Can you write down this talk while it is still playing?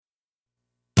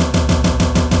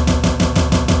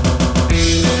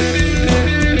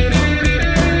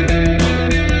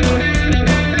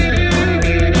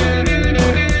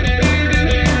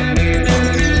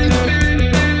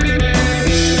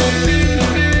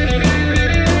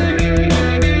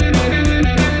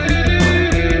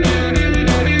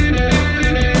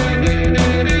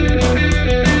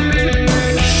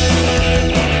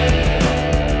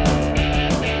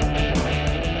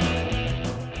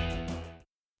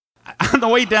the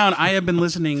way down, I have been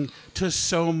listening to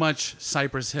so much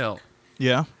Cypress Hill.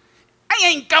 Yeah. I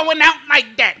ain't going out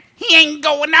like that. He ain't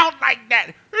going out like that.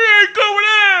 He ain't going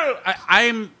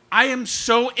out. I am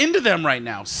so into them right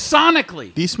now,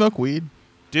 sonically. Do you smoke weed?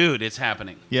 Dude, it's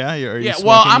happening. Yeah. Are you Yeah,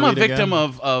 well, smoking I'm a weed victim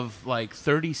again? of like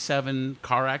 37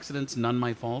 car accidents, none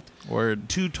my fault. Word.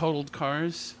 2 totaled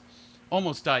cars.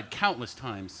 Almost died countless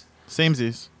times.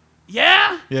 Samesies.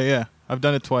 Yeah? Yeah. I've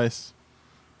done it twice.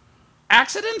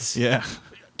 Accidents? Yeah.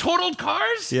 Totaled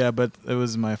cars? Yeah, but it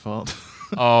was my fault.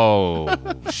 Oh,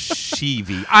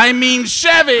 Chevy. I mean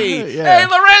Chevy. Yeah. Hey,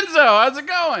 Lorenzo, how's it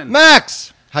going?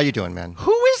 Max, how you doing, man?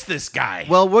 Who is this guy?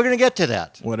 Well, we're gonna get to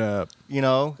that. What up? You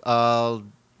know,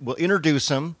 we'll introduce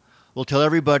him. We'll tell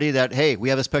everybody that hey, we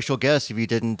have a special guest. If you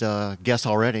didn't guess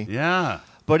already, yeah.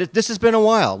 but this has been a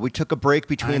while. We took a break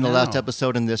between I the last know.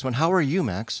 episode and this one. How are you,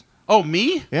 Max? Oh,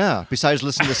 me? Yeah. Besides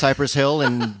listening to Cypress Hill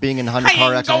and being in 100 I car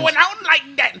ain't accidents. going out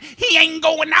like that. He ain't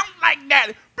going out like that.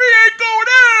 He ain't going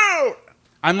out.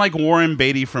 I'm like Warren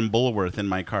Beatty from Bulworth in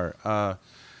my car.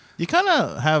 You kind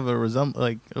of have a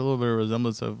little bit of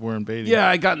resemblance of Warren Beatty. Yeah,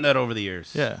 I gotten that over the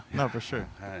years. Yeah. No, for sure.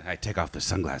 I take off the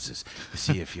sunglasses to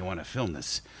see if you want to film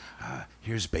this.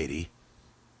 Here's Beatty.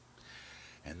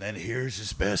 And then here's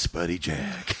his best buddy,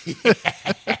 Jack.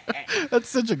 That's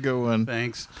such a good one.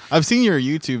 Thanks. I've seen your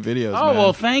YouTube videos. Oh, man.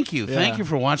 well, thank you. Yeah. Thank you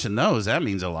for watching those. That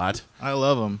means a lot. I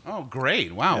love them. Oh,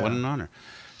 great. Wow, what Yeah. an honor.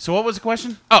 So what was the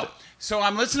question? Oh, so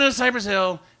I'm listening to Cypress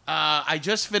Hill. I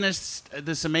just finished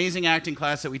this amazing acting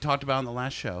class that we talked about in the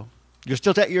last show. You're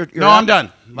still you're No, I'm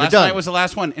done. You're Last done. night was the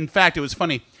last one. In fact, it was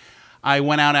funny. I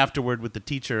went out afterward with the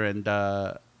teacher and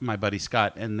my buddy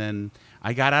Scott, and then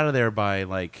I got out of there by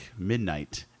like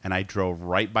midnight, and I drove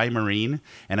right by Marine,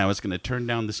 and I was going to turn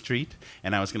down the street,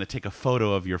 and I was going to take a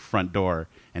photo of your front door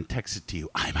and text it to you.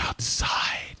 I'm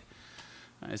outside.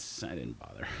 I didn't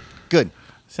bother. Good.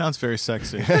 Sounds very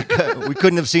sexy. We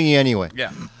couldn't have seen you anyway.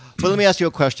 Yeah. But let me ask you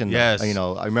a question. though. Yes. You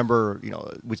know, I remember,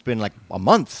 it's been like a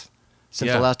month since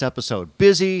Yeah. the last episode.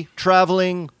 Busy,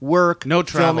 traveling, work, No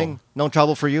travel. filming. No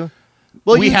travel for you?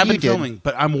 Well, We you have been did. filming,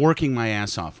 but I'm working my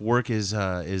ass off. Work is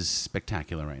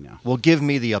spectacular right now. Well, give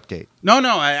me the update. No,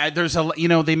 there's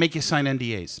they make you sign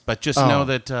NDAs, but just Oh. know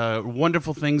that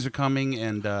wonderful things are coming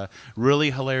and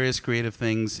really hilarious, creative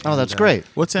things. Oh, and, that's great.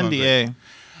 What's going NDA? great.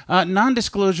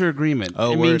 Non-disclosure agreement.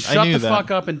 Oh, it word. means I shut knew the that. fuck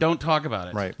up and don't talk about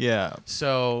it. Right. Yeah.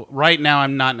 So right now,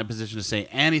 I'm not in a position to say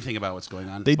anything about what's going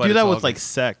on. They but do it's that all with like good.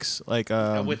 sex, like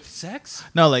With sex.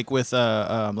 no, like with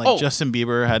Oh. Justin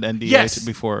Bieber had NDA Yes.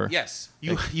 before. Yes.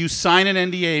 You sign an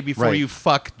NDA before Right. you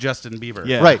fuck Justin Bieber.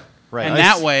 Yeah. Right. Right. And I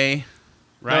that s- way,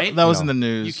 right? That was No. in the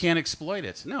news. You can't exploit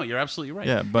it. No, you're absolutely right.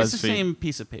 Yeah, It's the BuzzFeed. same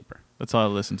piece of paper. That's all I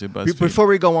listen to. BuzzFeed. Before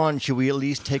we go on, should we at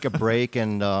least take a break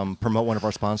and promote one of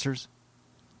our sponsors?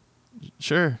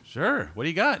 Sure. Sure. What do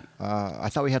you got? I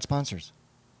thought we had sponsors.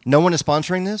 No one is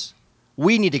sponsoring this?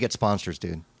 We need to get sponsors,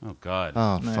 dude. Oh God.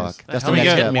 Oh, Nice. fuck. The That's hell the are you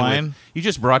next getting step. me with? Wine? You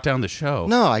just brought down the show.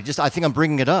 No, I think I'm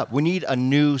bringing it up. We need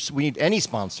any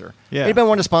sponsor. Yeah. Anybody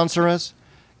want to sponsor us?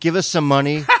 Give us some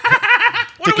money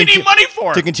What do we need money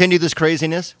for? to continue this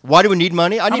craziness. Why do we need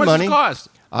money? I How need much money. does it cost?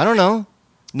 I don't know.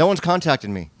 No one's contacted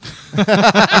me.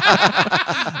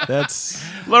 That's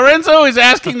Lorenzo is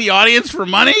asking the audience for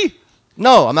money.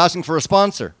 No, I'm asking for a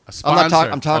sponsor. A sponsor.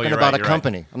 I'm talking you're about right, a you're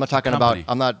company. right. I'm not talking Company.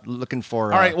 about. I'm not looking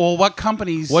for. All right. Well, what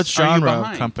companies? What are you genre of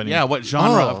behind? company? Yeah. What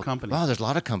genre oh, of company? Wow, there's a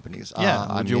lot of companies. yeah.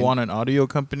 I Would you mean, want an audio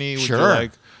company? Would Sure. you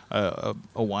like a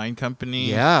wine company?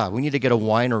 Yeah, we need to get a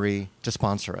winery to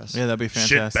sponsor us. Yeah, that'd be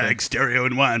fantastic. Shitbag Stereo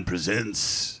and Wine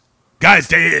presents Guys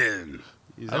Stay In.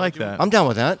 Is I like what you- that. I'm down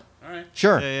with that. All right.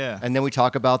 Sure. Yeah, yeah. And then we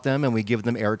talk about them and we give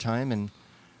them airtime and.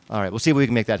 All right, we'll see if we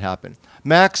can make that happen.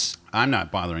 Max, I'm not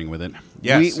bothering with it.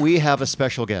 Yes. we have a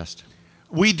special guest.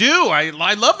 We do. I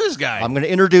love this guy. I'm going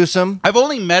to introduce him. I've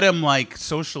only met him like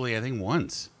socially, I think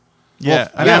once. Yeah. Well,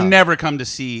 And Yeah. I've never come to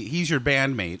see. He's your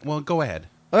bandmate. Well, go ahead.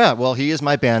 Oh, yeah, well, he is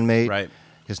my bandmate. Right.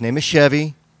 His name is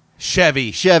Chevy.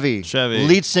 Chevy. Chevy. Chevy.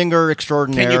 Lead singer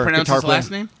extraordinaire. Can you pronounce guitar his last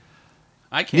player. name?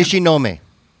 I can. Nishinome.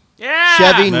 Yeah.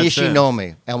 Chevy That's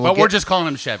Nishinome. And But we're just calling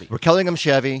him Chevy. we're calling him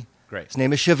Chevy. Great. His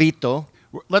name is Chevito.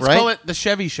 Let's right? call it the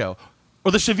Chevy Show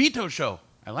or the Chevito Show.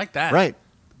 I like that. Right.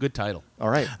 Good title. All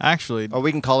right. Actually, Or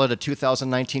we can call it a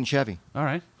 2019 Chevy. All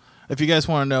right. if you guys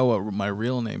want to know what my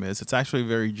real name is, it's actually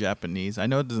very Japanese. I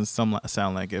know it doesn't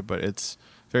sound like it, but it's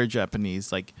very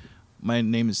Japanese. Like, my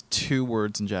name is 2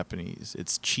 words in Japanese.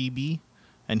 It's Chibi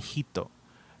and Hito.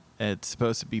 It's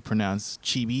supposed to be pronounced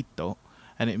Chibito,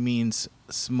 and it means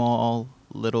small,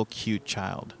 little, cute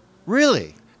child.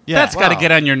 Really? Yeah. That's got to Wow.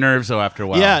 get on your nerves though after a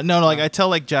while. Yeah, no, like I tell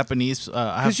like Japanese.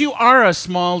 I have, Because you are a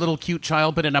small little cute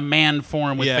child, but in a man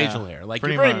form with Yeah, facial hair. Like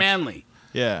pretty you're very much. manly.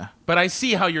 Yeah. But I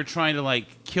see how you're trying to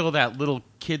like kill that little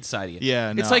kid side of you.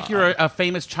 Yeah, It's no, like you're a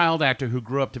famous child actor who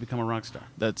grew up to become a rock star.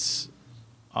 That's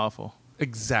awful.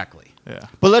 Exactly. Yeah.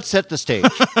 But let's set the stage.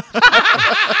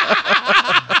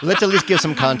 Let's at least give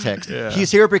some context. Yeah. He's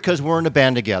here because we're in a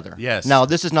band together. Yes. Now,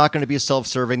 this is not going to be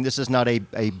self-serving. This is not a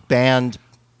band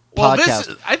Well,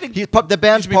 podcast. I think the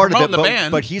band's you should be part of it, promoting the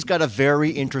band. but he's got a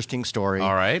very interesting story.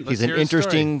 All right, let's he's an hear his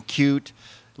interesting, cute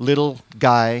little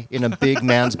guy in a big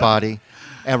man's body,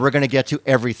 and we're going to get to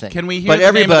everything. Can we hear but the name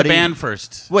of the everybody, band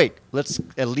first? Wait, let's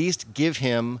at least give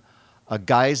him a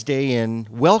Guy's Day in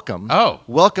welcome. Oh.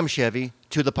 Welcome, Chevy,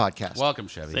 to the podcast. Welcome,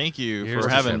 Chevy. Thank you Here's for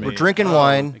to having Chevy. me. We're drinking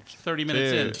wine. Like 30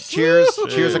 minutes Cheers. in.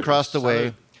 Cheers across the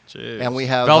way. Cheers. And we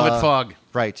have Velvet Fog.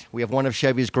 Right. We have one of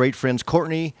Chevy's great friends,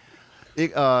 Courtney,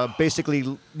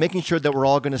 basically making sure that we're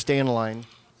all going to stay in line.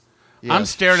 I'm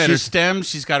Yes. staring at her She's- stems.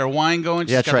 She's got her wine going.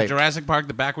 She's That's got right. the Jurassic Park,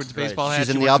 the backwards baseball hat. She's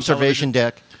She in the works observation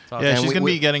television. deck. Yeah, And she's we- gonna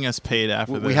we- be getting us paid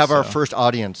after this. We have our so. first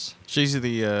audience. She's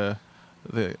the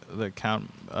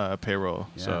count payroll.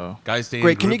 Yeah. So Guys, Dane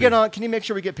Great. Can you groupie. get on? Can you make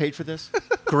sure we get paid for this?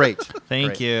 Great. Thank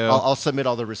Great. you. I'll submit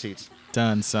all the receipts.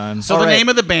 done, son. So All the right. name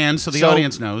of the band, so the So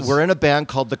audience knows. We're in a band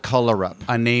called the Color Up.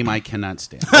 a name I cannot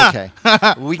stand. Okay.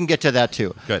 We can get to that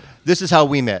too. Good. This is how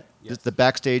we met. Yes. The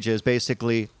backstage is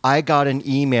basically I got an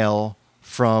email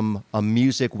from a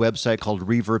music website called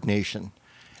Reverb Nation.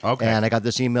 Okay. And I got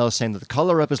this email saying that the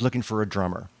Color Up is looking for a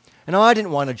drummer. And I didn't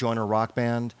want to join a rock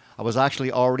band. I was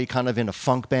actually already kind of in a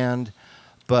funk band,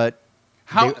 but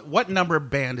What number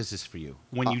band is this for you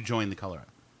when you join the Color Up?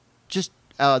 just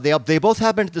they both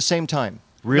happened at the same time.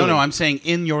 Really? No, I'm saying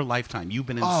in your lifetime. You've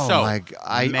been in Oh, so my g-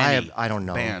 I many have- I don't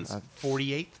know. bands.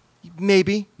 48?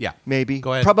 Maybe. Yeah. Maybe.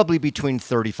 Go ahead. Probably between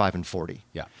 35 and 40.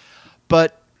 Yeah.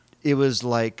 But it was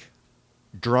like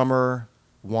drummer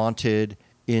wanted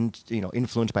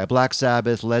influenced by Black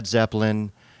Sabbath, Led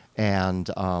Zeppelin, and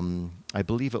I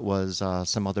believe it was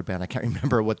some other band. I can't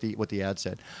remember what the ad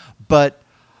said, but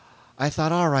I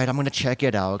thought, all right, I'm going to check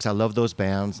it out because I love those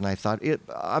bands, and I thought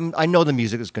I know the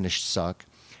music is going to suck,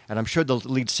 and I'm sure the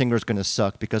lead singer is going to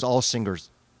suck because all singers,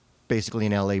 basically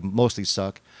in LA, mostly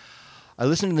suck. I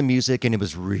listened to the music and it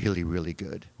was really, really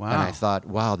good. Wow. And I thought,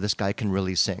 wow, this guy can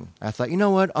really sing. I thought, you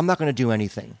know what? I'm not going to do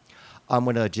anything. I'm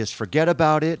going to just forget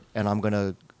about it and I'm going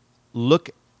to look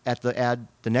at the ad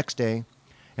the next day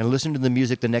and listen to the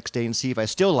music the next day and see if I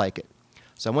still like it.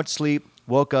 So I went to sleep,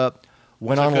 woke up,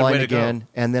 went That's a good online way to again, go.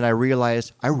 and then I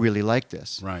realized I really like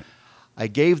this. Right. I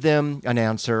gave them an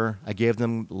answer. I gave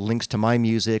them links to my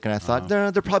music, and I thought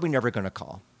they're probably never going to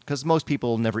call because most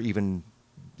people never even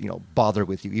bother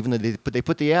with you. Even though they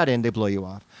put the ad in, they blow you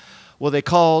off. Well, they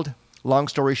called. Long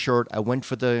story short, I went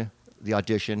for the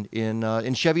audition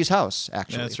in Chevy's house,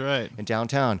 actually. That's right. In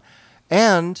downtown.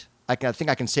 And I think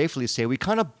I can safely say we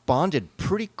kind of bonded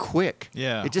pretty quick.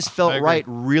 Yeah, It just I felt agree. right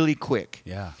really quick.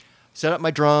 Yeah. Set up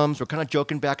my drums. We're kind of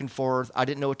joking back and forth. I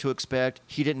didn't know what to expect.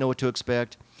 He didn't know what to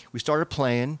expect. We started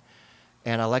playing,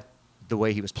 and I liked the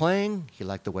way he was playing. He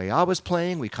liked the way I was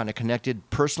playing. We kind of connected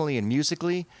personally and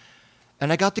musically,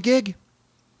 and I got the gig.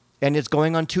 And it's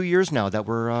going on 2 years now that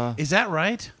we're. Is that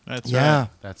right? That's Yeah. right.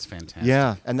 That's fantastic.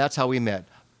 Yeah, and that's how we met.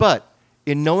 But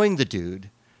in knowing the dude,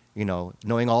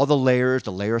 knowing all the layers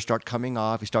start coming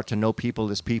off. You start to know people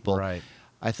as people. Right.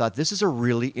 I thought this is a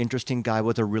really interesting guy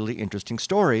with a really interesting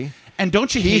story. And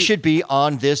don't you He hate should be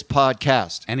on this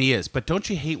podcast. And he is. But don't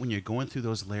you hate when you're going through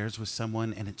those layers with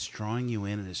someone and it's drawing you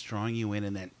in and it's drawing you in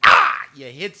and then you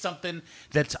hit something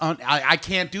that's I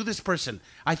can't do this person.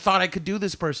 I thought I could do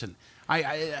this person. And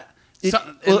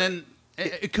then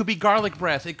it could be garlic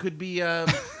breath. It could be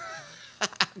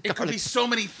it could be so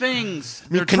many things.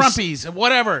 They're Trumpies,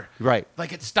 whatever. Right.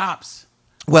 Like it stops.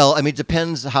 Well, I mean, it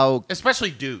depends how.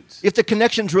 Especially dudes. If the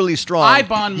connection's really strong, I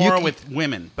bond you more can- with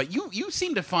women, but you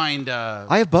seem to find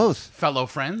I have both. fellow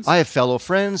friends. I have fellow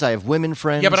friends. I have women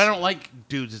friends. Yeah, but I don't like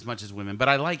dudes as much as women, but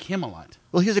I like him a lot.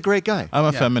 Well, he's a great guy. I'm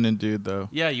a Yeah. feminine dude, though.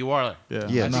 Yeah, you are. Yeah.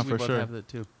 Yes. I No, think we for both sure. have that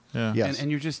too. Yeah. Yes.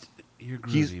 And you're groovy,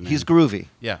 He's man. he's groovy.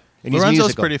 Yeah. And he's Lorenzo's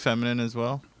musical. pretty feminine as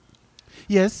well.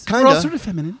 Yes. Kinda. We're all sort of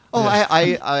feminine. Oh, Yeah.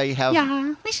 I have.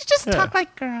 Yeah, we should just Yeah. talk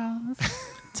like girls.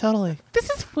 Totally. This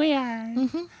is weird.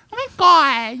 Oh my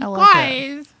god, you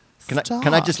like guys.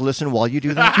 Can I just listen while you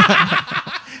do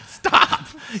that?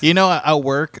 You know, at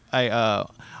work, I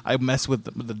mess with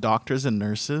the doctors and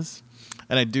nurses,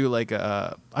 and I do like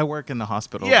I work in the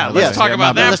hospital. Yeah, by the let's way. talk about my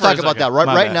that bad. Let's for a talk about second. that.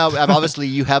 My Right bad. now, obviously,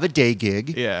 you have a day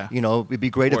gig. Yeah. It'd be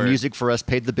great if Word. music for us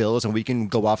paid the bills and we can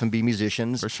go off and be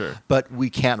musicians. For sure. But we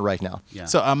can't right now. Yeah.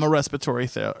 So I'm a respiratory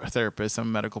therapist. I'm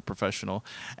a medical professional,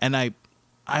 and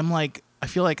I'm like, I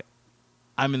feel like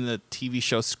I'm in the TV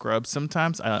show Scrubs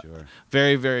sometimes. Sure.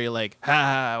 Very, very like,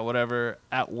 whatever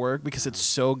at work because it's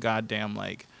so goddamn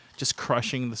like just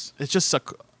crushing this. It's just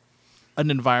an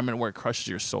environment where it crushes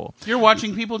your soul You're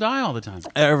watching people die all the time.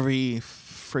 every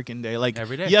freaking day. Like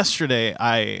Every day. yesterday,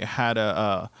 I had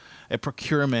a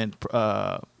procurement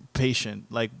patient.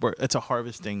 Like it's a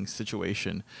harvesting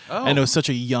situation, Oh. and it was such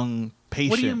a young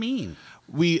patient. What do you mean?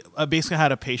 We basically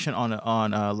had a patient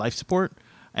on life support,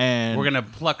 and We're gonna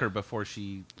pluck her before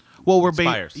she. well,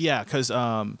 expires. yeah, because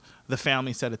the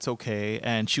family said it's okay,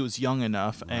 and she was young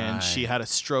enough, and she Right. had a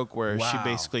stroke where she Wow.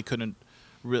 basically couldn't.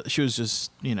 She was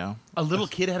just A little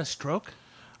kid had a stroke.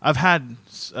 I've had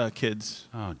kids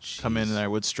Oh, come in jeez. there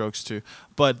with strokes too,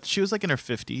 but she was like in her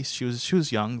 50s. She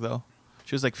was young though.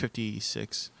 She was like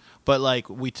 56. But like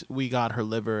we got her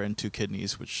liver and 2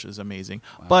 kidneys, which is amazing.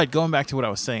 But going back to what I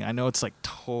was saying, I know it's like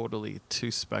totally 2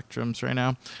 spectrums right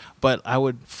now, but I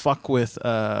would fuck with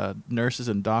nurses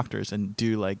and doctors and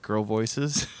do like girl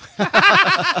voices.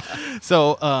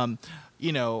 So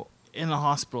in the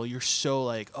hospital, you're so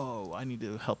like, oh, I need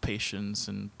to help patients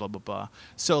and blah, blah, blah.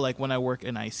 So, like, when I work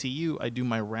in ICU, I do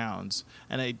my rounds,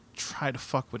 and I try to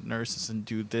fuck with nurses and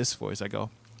do this voice. I go,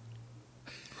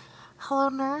 Hello,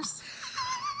 nurse.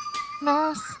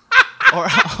 Nurse.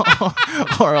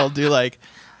 or I'll do like,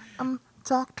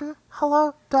 Doctor.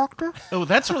 Hello, doctor. Oh,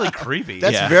 that's really creepy.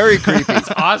 That's Yeah. very creepy.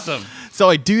 awesome. so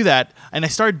I do that, and I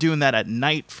started doing that at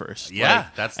night first. Yeah,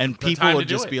 like, that's and the people time to would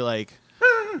do just it. be like,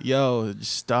 yo,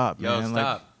 just stop, Yo, man.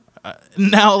 stop. Like,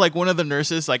 now, like one of the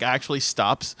nurses, like actually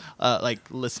stops, like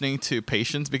listening to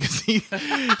patients because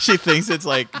she thinks it's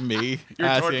like me You're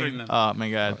asking. torturing them. Oh my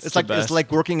god, It's the like best.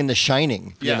 working in The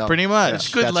Shining. you Yeah. know? Pretty much. It's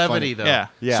good That's levity, funny. though. Yeah.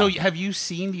 Yeah. So, have you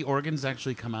seen the organs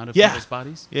actually come out of Yeah. people's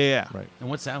bodies? yeah. Right. And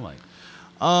what's that like?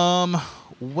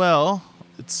 Well,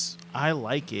 I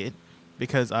like it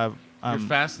because You're I'm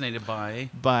fascinated by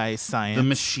by science. the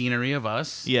machinery of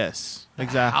us. Yes,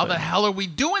 exactly. How the hell are we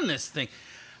doing this thing?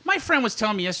 My friend was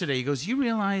telling me yesterday, he goes, you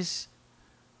realize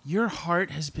your heart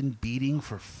has been beating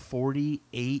for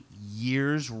 48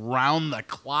 years round the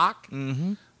clock?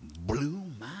 Mm-hmm. Blew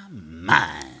my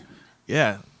mind.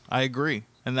 Yeah, I agree,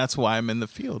 and that's why I'm in the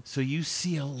field. So you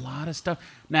see a lot of stuff.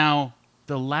 Now,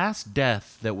 the last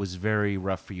death that was very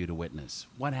rough for you to witness,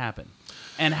 what happened?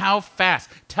 And how fast?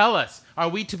 Tell us, are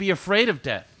we to be afraid of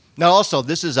death? Now, also,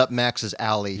 this is up Max's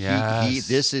alley.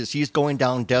 Yes. He's going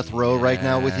down death row right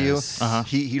now with you. Yes. Uh-huh.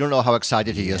 You don't know how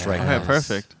excited he is right now. Okay,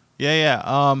 perfect.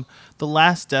 Yeah. The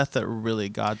last death that really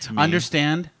got to me.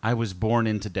 Understand, I was born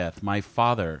into death. My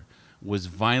father was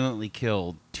violently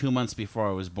killed 2 months before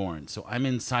I was born. So I'm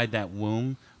inside that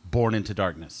womb, born into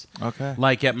darkness. Okay.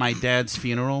 Like at my dad's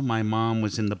funeral, my mom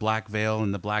was in the black veil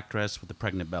and the black dress with the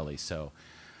pregnant belly. So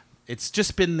it's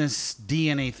just been this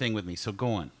DNA thing with me. So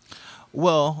go on.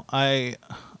 Well, I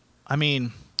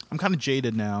mean, I'm kind of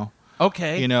jaded now.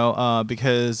 Okay.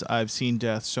 Because I've seen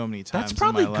death so many times. That's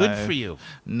probably in my good life. for you.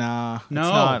 Nah, No. it's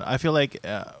not. I feel like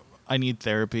I need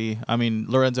therapy. I mean,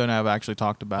 Lorenzo and I have actually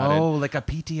talked about Oh, it. like a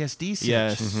PTSD session.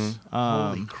 Yes.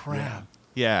 Holy crap.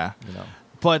 Yeah. You know.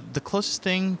 But the closest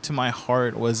thing to my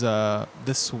heart was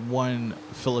this one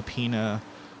Filipina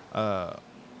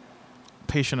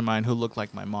patient of mine who looked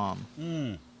like my mom,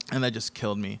 and that just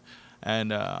killed me.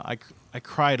 And I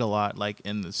cried a lot, like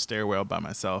in the stairwell by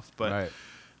myself. But Right.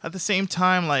 at the same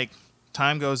time, like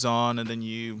time goes on, and then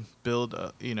you build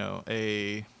a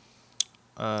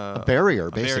barrier,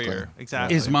 basically. barrier.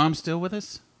 Exactly. Is mom still with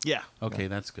us? Yeah. Okay,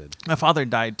 that's good. My father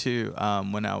died too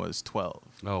when I was 12.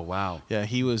 Oh, wow. Yeah,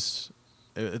 he was.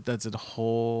 That's a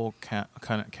whole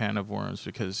can of worms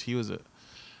because he was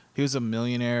a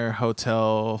millionaire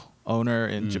hotel owner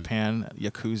in Japan,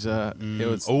 Yakuza. It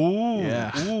was. Oh,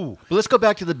 Yeah. Ooh. But let's go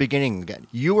back to the beginning again.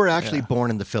 You were actually Yeah. born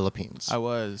in the Philippines. I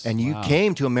was. And you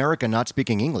came to America not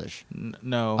speaking English.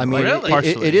 No. I mean, Really?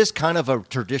 it is kind of a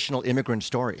traditional immigrant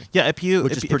story. Yeah, if you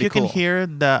Which is if pretty you can cool. hear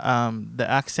the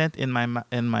accent in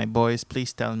my voice,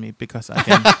 please tell me because I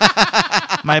can.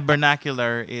 My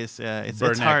vernacular is it's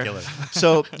Vernacular. hard.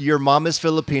 So your mom is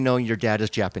Filipino and your dad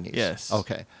is Japanese. Yes.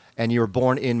 Okay. And you were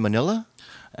born in Manila?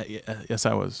 Yes,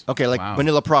 I was. Okay, like Wow.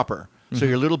 Manila proper. Mm-hmm. So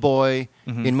you're a little boy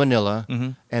in Manila,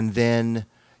 and then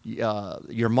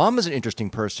your mom is an interesting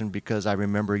person because I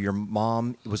remember your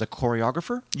mom was a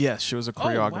choreographer. Yes, she was a Oh,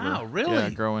 choreographer. wow, really? Yeah,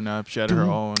 growing up, she had her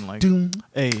own like. Doom,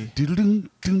 Hey. doodle-doom,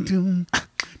 doom-doom,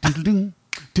 doodle-doom,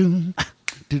 doom,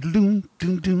 doodle-doom,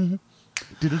 doom-doom,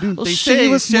 doodle-doom. They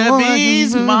say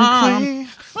Chevy's mom.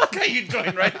 What are you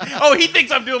doing, right? Oh, he thinks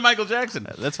I'm doing Michael Jackson.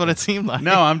 That's what it seemed like.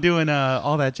 No, I'm doing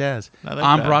all that jazz Not like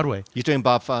on that. Broadway. You're doing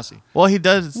Bob Fosse. Well, he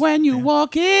does. When you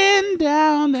walking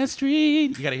down that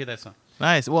street. You got to hear that song.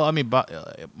 Nice. Well, I mean,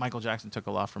 Michael Jackson took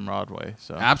a lot from Broadway,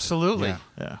 so Absolutely. Yeah.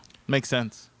 yeah, makes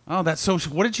sense. Oh, that's so.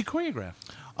 What did you choreograph?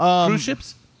 Cruise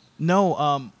ships.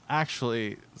 No,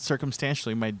 actually,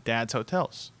 circumstantially, my dad's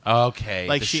hotels. Okay,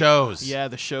 Like the she- shows. Yeah,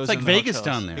 the shows. It's like and the Vegas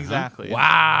hotels. down there. huh? Exactly. yeah.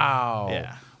 Wow.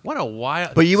 Yeah. What a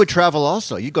wild. But you would travel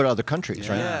also. You'd go to other countries,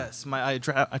 right? Yes, I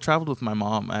traveled with my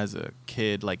mom as a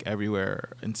kid, like everywhere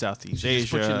in Southeast She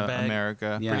just put you in the Asia, bag?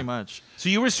 America, Yeah. pretty much. So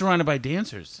you were surrounded by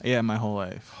dancers. Yeah, my whole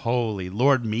life. Holy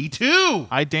Lord, me too.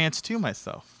 I danced to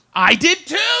myself. I did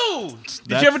too. Did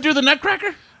That's- you ever do the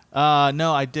Nutcracker?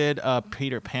 No, I did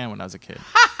Peter Pan when I was a kid.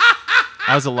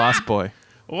 I was a lost boy.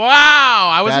 Wow,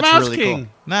 I was That's Mouse really King. cool.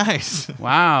 Nice.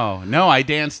 Wow. No, I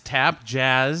danced tap,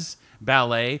 jazz,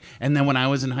 ballet, and then when I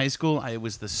was in high school, it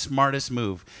was the smartest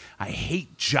move. I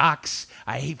hate jocks.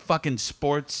 I hate fucking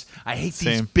sports. I hate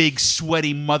these Same. big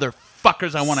sweaty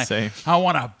motherfuckers. Same. I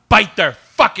want to bite their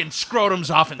fucking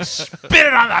scrotums off and spit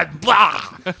it on the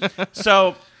blah.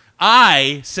 So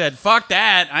I said, "Fuck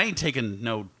that! I ain't taking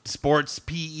no sports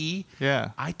PE."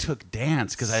 Yeah. I took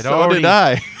dance because I'd So already did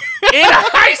I. in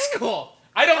high school.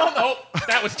 I don't know.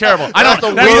 That was terrible. I don't.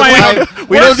 the That's worst why I high- don't.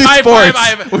 we don't do worst high five sports.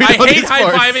 I've- We I don't do hate high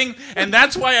sports. fiving, and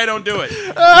that's why I don't do it.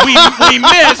 We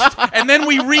missed, and then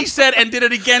we reset and did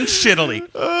it again shittily.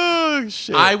 Oh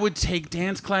shit. I would take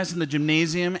dance class in the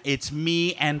gymnasium. It's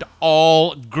me and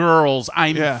all girls.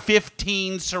 I'm Yeah.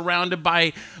 15, surrounded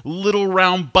by little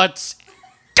round butts.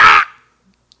 Ah!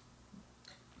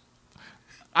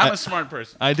 I'm a smart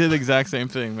person. I did the exact same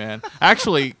thing, man.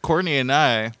 Actually, Courtney and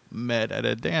I met at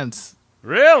a dance,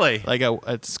 Really? like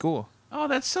at school. Oh,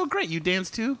 that's so great. You dance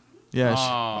too? Yeah.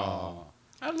 Oh,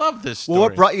 I love this story. Well,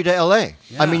 what brought you to LA? I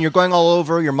Yeah. mean, you're going all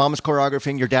over. Your mom's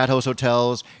choreographing. Your dad hosts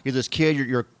hotels. You're this kid.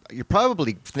 You're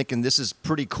probably thinking this is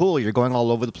pretty cool. You're going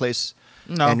all over the place.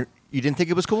 No. And you didn't think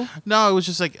it was cool? No, it was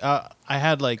just like I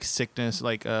had like sickness,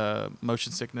 like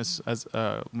motion sickness, as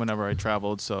whenever I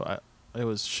traveled, so it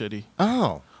was shitty.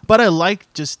 Oh, But I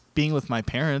liked just being with my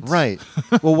parents. right.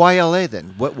 Well, why LA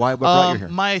then? What brought you here?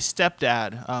 My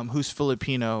stepdad, who's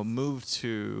Filipino, moved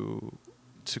to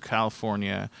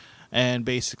California, and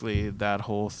basically that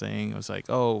whole thing was like,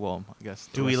 oh well, I guess.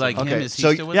 the Do we rest of like them- him? Okay, Is he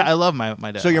so- still with Yeah, us? I love my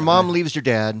dad. So your mom leaves your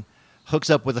dad, hooks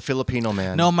up with a Filipino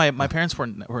man. No, my parents were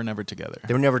never together.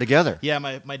 they were never together. Yeah,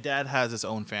 my dad has his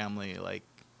own family. Like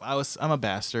I'm a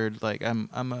bastard. Like I'm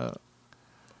a,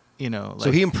 you know. Like,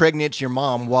 So he impregnates your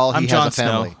mom while I'm he Jon has a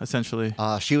family. Snow, essentially.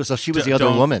 She was the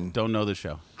other woman. Don't know the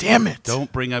show. Damn it!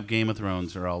 Don't bring up Game of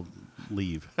Thrones or I'll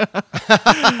leave. So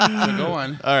go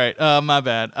on. All right, my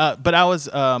bad. But I was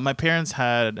my parents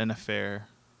had an affair,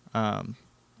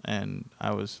 and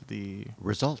I was the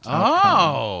Result.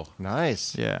 Oh.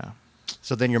 Nice. yeah.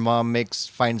 So then your mom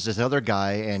finds this other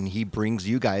guy, and he brings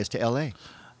you guys to L.A.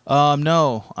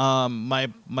 No.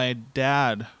 My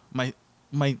dad, my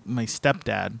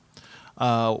stepdad,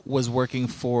 was working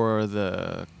for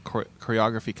the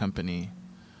choreography company,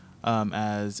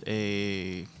 as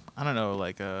a, I don't know,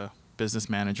 like a business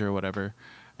manager or whatever.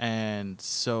 And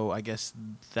so I guess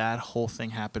that whole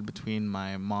thing happened between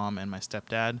my mom and my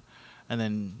stepdad. And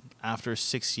then after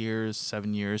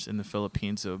 7 years in the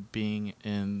Philippines of being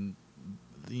in,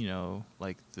 you know,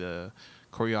 like the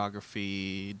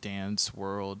choreography dance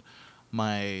world,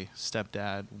 my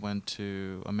stepdad went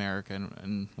to America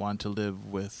and wanted to live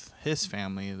with his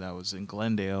family that was in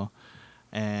Glendale.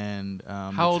 And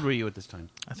How old were you at this time?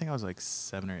 I think I was like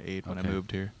 7 or 8 when I Okay.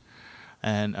 moved here.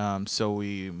 And so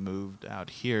we moved out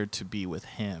here to be with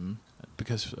him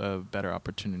because of better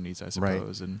opportunities, I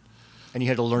suppose. And And you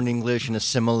had to learn English and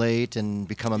assimilate and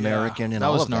become American. And that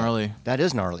all was of gnarly. That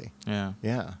is gnarly. yeah,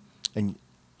 Yeah. And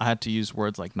I had to use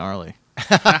words like gnarly.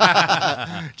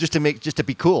 just to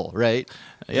be cool, right?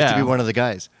 Just Yeah. to be one of the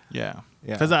guys. Yeah,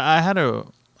 Yeah. because I had a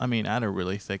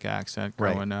really thick accent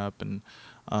Right. growing up, and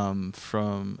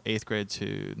from 8th grade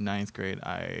to 9th grade,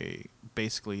 I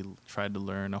basically tried to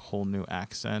learn a whole new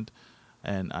accent,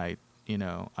 and I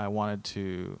wanted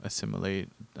to assimilate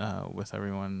with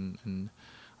everyone, and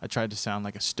I tried to sound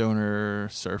like a stoner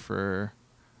surfer.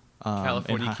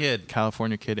 California kid.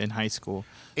 California kid in high school.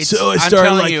 It's- So I I'm started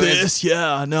telling like you, it's- this.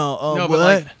 Yeah, no. No, What? but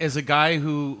like as a guy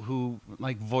who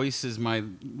like voices my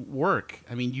work,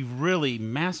 I mean, you've really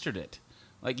mastered it.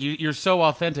 Like you're so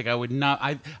authentic. I would not.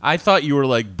 I thought you were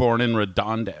like born in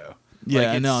Redondo. Yeah,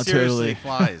 like, it no, seriously totally.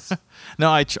 flies.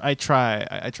 No, I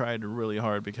tried really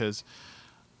hard because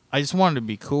I just wanted to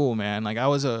be cool, man. Like I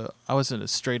was a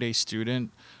straight A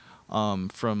student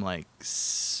from like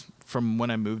from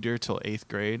when I moved here till 8th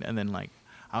grade, and then like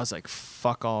I was like,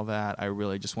 fuck all that. I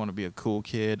really just want to be a cool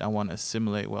kid. I want to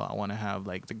assimilate well. I want to have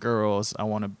like the girls. I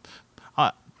want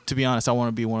to be honest, I want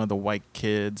to be one of the white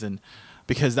kids, and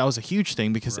because that was a huge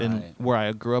thing. Because in Right. where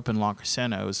I grew up in La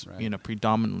Crescenta, it was Right.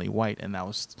 predominantly white, and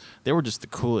they were just the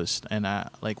coolest. And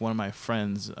like one of my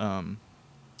friends,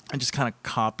 I just kind of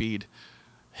copied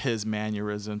his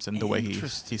mannerisms and the way he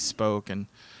Interesting. spoke, and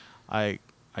I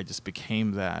just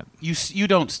became that. You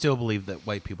don't still believe that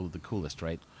white people are the coolest,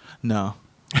 right? No.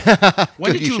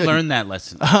 When Good, did you you shouldn't. learn that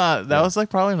lesson? That was like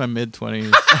probably in my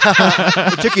mid-20s.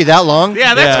 It took you that long?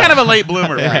 Yeah, that's Yeah. kind of a late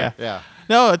bloomer. Yeah. Yeah.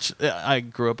 No, I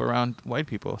grew up around white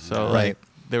people, so Right. like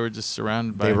they were just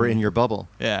surrounded by They were me. in your bubble.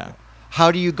 Yeah. How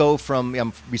do you go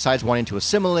from, besides wanting to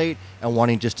assimilate and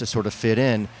wanting just to sort of fit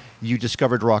in, you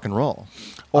discovered rock and roll?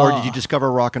 Or did you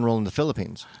discover rock and roll in the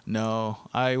Philippines? No,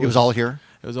 It was all here?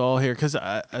 It was all here because,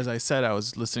 as I said, I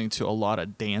was listening to a lot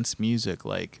of dance music,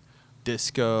 like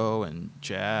disco and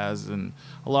jazz, and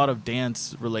a lot of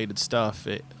dance-related stuff.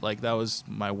 Like that was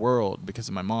my world because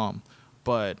of my mom.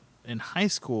 But in high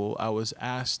school, I was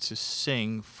asked to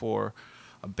sing for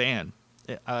a band.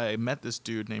 I met this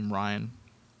dude named Ryan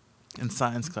in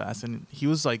science class, and he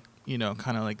was like,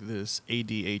 kind of like this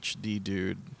ADHD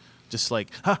dude. Just like,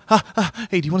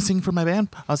 hey, do you want to sing for my band?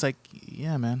 I was like,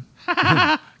 yeah, man.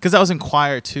 Because I was in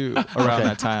choir, too, around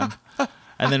that time.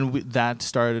 And then that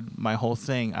started my whole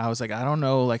thing. I was like, I don't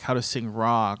know, like, how to sing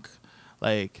rock.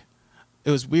 Like,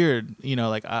 it was weird,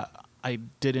 like, I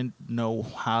didn't know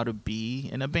how to be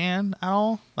in a band at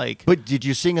all. Like, But did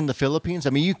you sing in the Philippines? I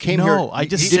mean, you came No, here. I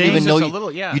just you didn't sang even know just a you,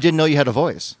 little, yeah. you didn't know you had a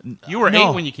voice. You were no.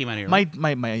 8 when you came out here. My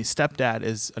right? stepdad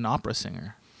is an opera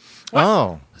singer.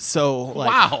 Oh. So like,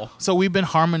 Wow. So we've been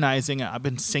harmonizing. I've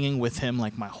been singing with him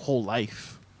like my whole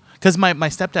life. Because my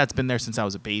stepdad's been there since I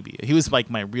was a baby. He was like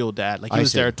my real dad. Like he I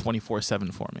was see. there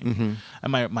 24/7 for me.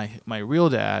 And my real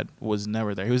dad was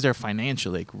never there. He was there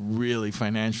financially, like really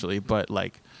financially, but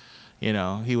like,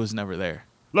 he was never there.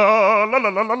 La, la, la,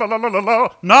 la, la, la, la, la, la,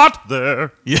 not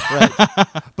there.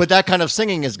 But that kind of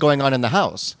singing is going on in the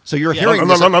house. So you're Yeah. hearing La,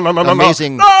 this la, la, la, la, la, la.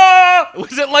 amazing. Ah!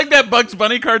 Was it like that Bugs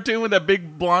Bunny cartoon with that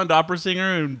big blonde opera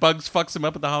singer and Bugs fucks him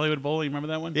up at the Hollywood Bowl? You remember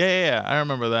that one? Yeah. I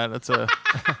remember that. That's a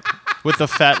with the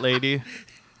fat lady.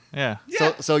 Yeah.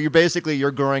 So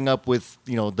you're growing up with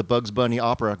the Bugs Bunny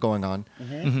opera going on,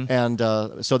 and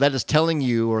so that is telling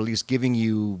you, or at least giving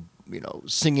you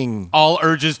singing. All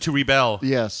urges to rebel.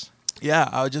 Yes. Yeah,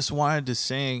 I just wanted to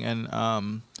sing, and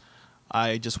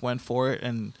I just went for it.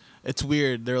 And it's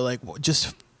weird. They're like,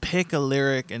 just pick a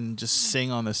lyric and just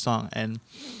sing on this song. And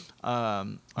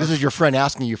This is your friend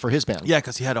asking you for his band. yeah,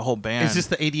 because he had a whole band. Is this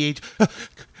the ADH?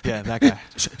 Yeah, that guy.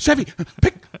 Chevy,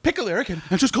 pick a lyric and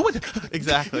just go with it.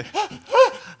 Exactly.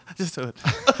 Just do it.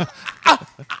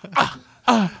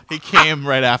 He came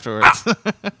right afterwards.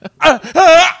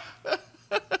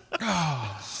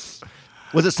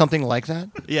 Was it something like that?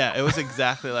 Yeah, it was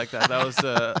exactly like that. That was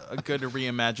a good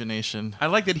reimagination. I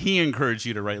like that he encouraged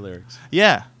you to write lyrics.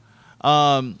 Yeah.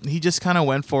 He just kind of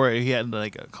went for it. He had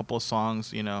like a couple of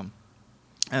songs, and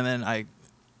then I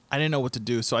didn't know what to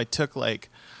do, so I took like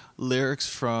lyrics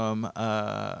from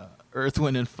Earth,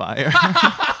 Wind, and Fire.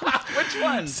 Which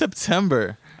one?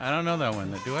 September. I don't know that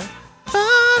one. Do I?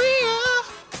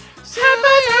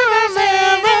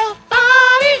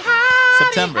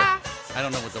 September. I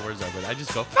don't know what the words are, but I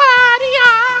just go.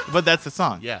 But that's the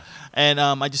song. Yeah. And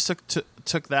I just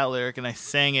took that lyric and I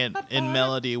sang it in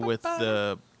melody with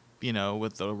the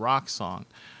rock song.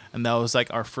 And that was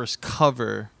like our first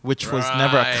cover, which was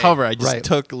never a Right. cover. I just Right.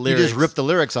 took You lyrics. just ripped the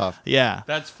lyrics off. Yeah.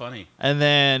 That's funny. And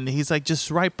then he's like,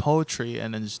 just write poetry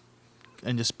and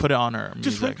then just put it on our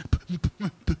Just music.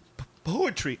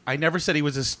 Poetry. I never said he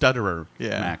was a stutterer,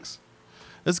 Yeah. Max.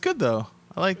 It's good though.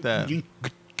 I like that. You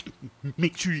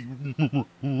make sure you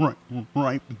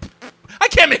right. I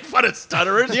can't make fun of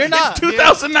stutterers. You're not. It's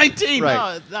 2019. Right.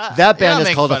 No, That you're band not is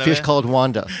making called A fun of Fish it. Called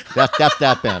Wanda. That's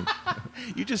that band.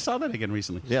 You just saw that again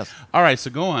recently. Yes. All right, so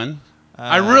go on.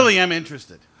 I really am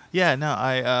interested. Yeah, no,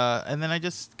 and then I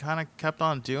just kind of kept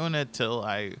on doing it till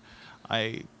I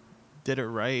did it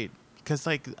right. Cause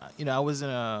like I was in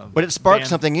a But it sparked band-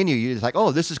 something in you. You're like,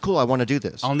 oh, this is cool. I want to do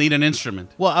this. I'll need an instrument.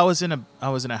 Well, I was in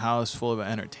a house full of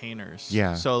entertainers.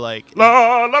 Yeah. So like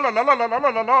La la la la la la la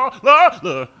la la la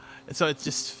la. so it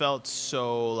just felt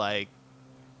so like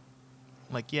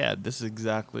yeah, this is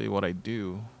exactly what I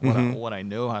do, what I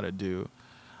know how to do.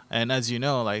 And as you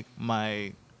know, like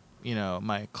my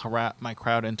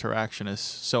crowd interaction is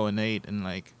so innate and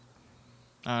like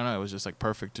I don't know, it was just like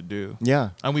perfect to do. Yeah.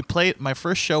 And we played, my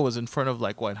first show was in front of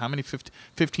like what, how many,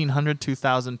 1,500,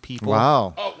 2,000 people?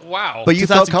 Wow. Oh wow. But you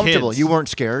felt 2,000 comfortable. kids. You weren't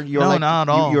scared. You were No, like, not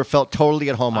at all. You felt totally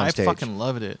at home on I stage. fucking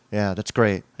loved it. Yeah, that's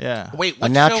great. Yeah. Wait, A what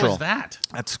show natural. is that?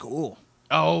 At school.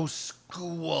 Oh,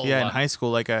 school. Yeah, in high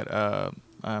school, like at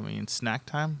snack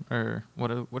time, or what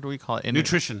do we call it?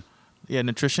 Nutrition. Yeah,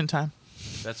 nutrition time.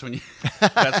 That's when you.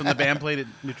 That's when the band played at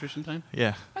nutrition time.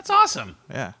 Yeah, That's awesome.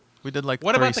 yeah. We did like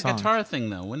What 3 about the songs. guitar thing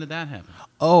though? When did that happen?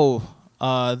 Oh,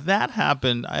 that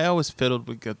happened. I always fiddled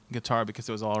with guitar because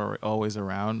it was always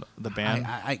around the band.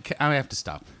 I have to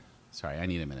stop. Sorry, I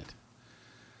need a minute.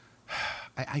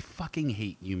 I fucking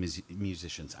hate you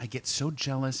musicians. I get so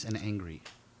jealous and angry.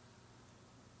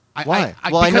 Why?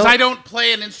 Because know- I don't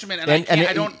play an instrument, and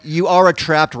I don't. You are a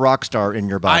trapped rock star in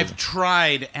your body. I've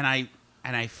tried, and I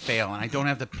fail, and I don't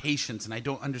have the patience, and I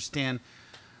don't understand.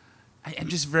 I'm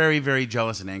just very, very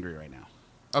jealous and angry right now.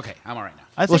 Okay, I'm all right now.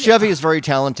 I Well, think Chevy is very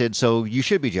talented, so you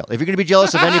should be jealous. If you're going to be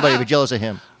jealous of anybody, be jealous of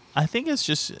him. I think it's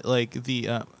just like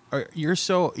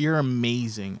you're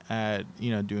amazing at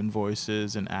doing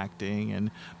voices and acting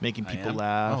and making I people am?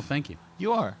 laugh. Oh, thank you.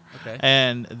 You are. Okay.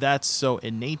 And that's so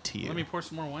innate to you. Let me pour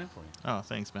some more wine for you. Oh,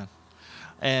 thanks, man.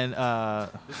 And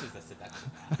This is the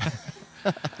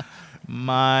seduction.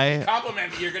 my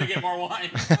Compliment me. You're gonna get more wine.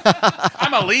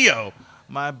 I'm a Leo.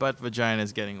 butt vagina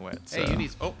is getting wet. So. Hey, you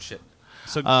need. Oh shit.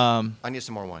 So I need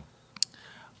some more wine.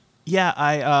 Yeah,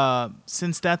 I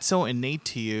since that's so innate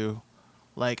to you,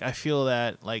 like I feel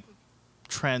that like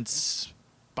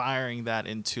transpiring that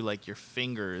into like your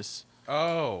fingers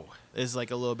oh. is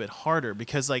like a little bit harder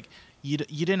because like you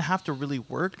didn't have to really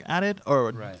work at it,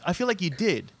 or Right. I feel like you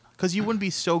did because you wouldn't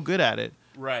be so good at it.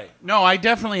 Right. No, I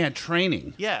definitely had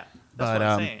training. Yeah, that's But what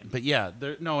I'm saying. but yeah,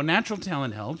 natural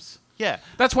talent helps. Yeah,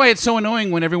 That's why it's so annoying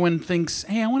when everyone thinks,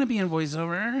 "Hey, I want to be in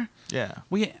voiceover." yeah,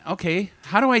 Okay,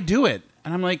 how do I do it?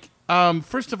 And I'm like,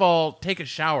 first of all, take a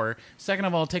shower. Second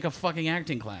of all, take a fucking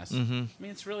acting class. Mm-hmm. I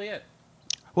mean, it's really it.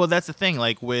 Well, that's the thing.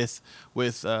 Like with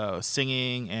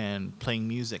singing and playing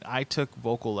music, I took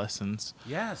vocal lessons.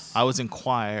 Yes. I was in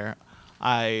choir.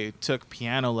 I took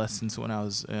piano lessons when I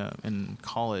was in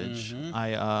college.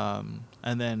 Mm-hmm.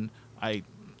 And then I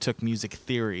took music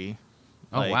theory.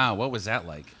 Oh Like- wow, what was that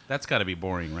like? That's got to be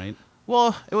boring, right?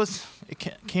 Well, it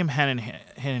came hand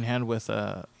in hand with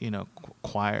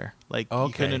choir. Like you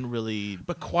Okay. couldn't really.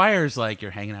 But choir's like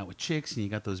you're hanging out with chicks and you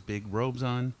got those big robes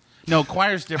on. No,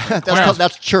 choir's different. Choir's-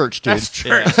 That's church, dude. That's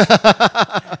church.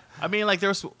 I mean, like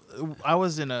I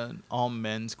was in an all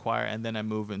men's choir, and then I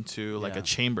moved into like Yeah. a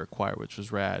chamber choir, which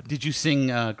was rad. Did you sing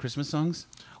Christmas songs?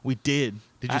 We did.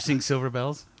 Did you sing Silver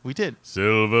Bells? We did.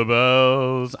 Silver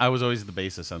bells. I was always the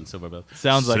bassist on Silver Bells.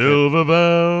 Sounds like it. Silver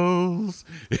bells.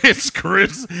 It's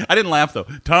Chris. I didn't laugh though.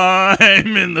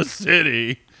 Time in the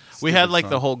city. We had Stupid like song.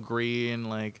 the whole green,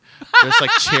 like there's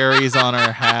like cherries on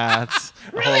our hats.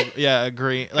 Yeah,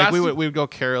 green. Like we would go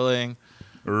caroling.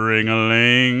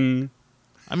 Ring-a-ling.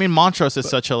 I mean, Montrose is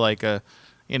such a like a,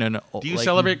 Do you like,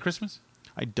 celebrate Christmas?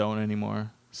 I don't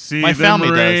anymore. See My them family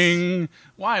does. ring.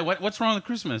 Why? What's wrong with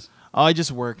Christmas? Oh, I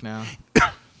just work now.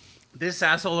 This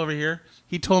asshole over here,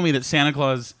 he told me that Santa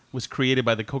Claus was created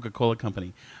by the Coca-Cola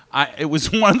Company. It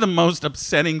was one of the most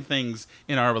upsetting things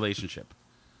in our relationship.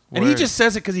 And he Word. just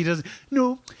says it because he doesn't.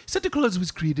 No, Santa Claus was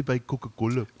created by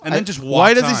Coca-Cola. And then just walks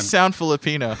Why does on. he sound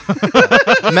Filipino?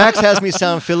 Max has me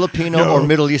sound Filipino or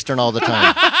Middle Eastern all the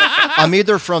time. I'm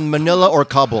either from Manila or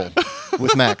Kabul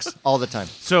with Max all the time.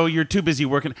 So you're too busy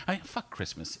working. Fuck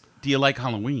Christmas. Do you like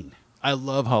Halloween? I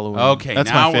love Halloween. Okay, that's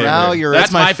now my we're- favorite. Now you're-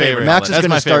 that's That's my my favorite. favorite. Max is That's going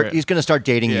my to start. favorite. He's going to start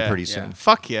dating you Yeah, pretty yeah. soon.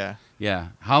 Fuck yeah, Yeah,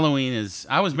 Halloween is.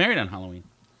 I was married on Halloween.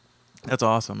 that's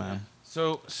awesome, man.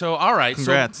 So all right.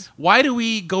 Congrats. So why do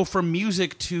we go from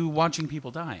music to watching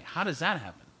people die? How does that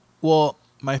happen? Well,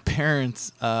 my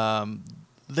parents,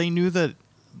 they knew that,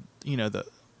 the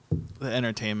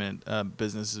entertainment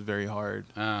business is very hard.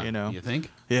 You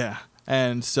think? Yeah,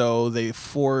 and so they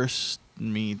forced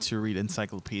me to read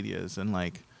encyclopedias and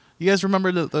like. You guys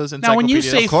remember those encyclopedias? Now, when you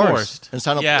say Of course.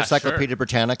 forced, yeah, Encyclopedia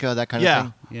Britannica, that kind of yeah,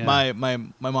 thing. Yeah.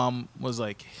 my mom was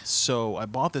like, so I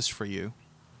bought this for you,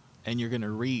 and you're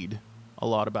gonna read a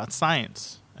lot about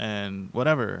science and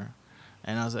whatever.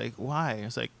 And I was like, why? I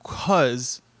was like,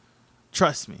 cause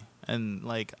trust me. And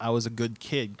like I was a good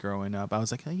kid growing up. I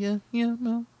was like, yeah,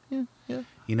 no, yeah.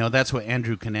 You know, that's what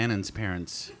Andrew Cannan's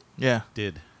parents Yeah.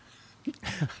 did.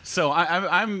 So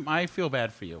I feel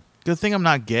bad for you. Good thing I'm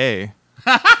not gay.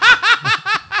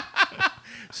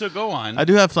 So go on. I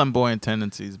do have flamboyant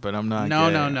tendencies, but I'm not No,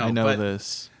 gay. no, no, I know but-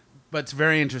 this. But it's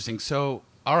very interesting. So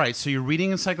all right, so you're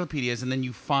reading encyclopedias and then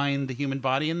you find the human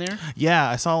body in there? Yeah,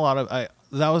 I saw a lot of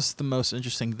that was the most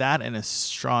interesting. That and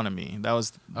astronomy. That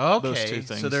was those two Okay.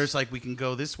 things. So there's like we can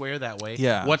go this way or that way.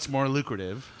 Yeah. What's more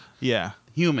lucrative? yeah,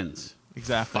 Humans.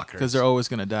 exactly. Fuckers. Because they're always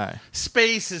gonna die.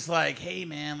 Space is like, hey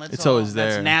man, let's It's all, always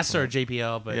there. That's NASA or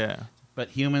JPL, but Yeah. but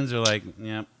humans are like,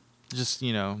 yeah. Just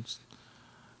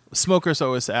smokers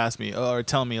always ask me or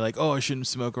tell me like, "Oh, I shouldn't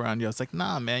smoke around you." I was like,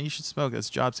 "Nah, man, you should smoke. It's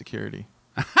job security."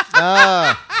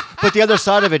 But the other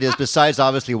side of it is, besides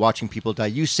obviously watching people die,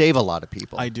 you save a lot of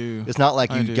people. I do. It's not like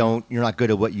I you do. don't. You're not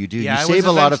good at what you do. Yeah, I you was save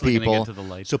a lot of eventually gonna people. get to the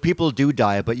light. So people do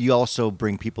die, but you also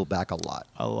bring people back a lot.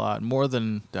 A lot more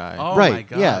than die. Oh right. my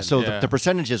God. Yeah. So Yeah. the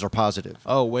percentages are positive.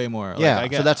 Oh, way more. Yeah, I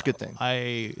so that's a good thing.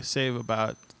 I save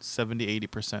about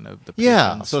 70-80% of the Yeah.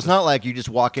 patients. So it's not like you just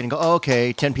walk in and go, oh,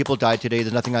 okay, 10 people died today.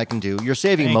 There's nothing I can do. You're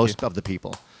saving Thank most you. of the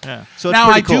people. Yeah. So it's now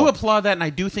I pretty cool. do applaud that, and I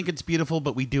do think it's beautiful,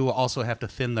 but we do also have to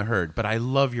thin the herd. But I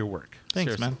love your work.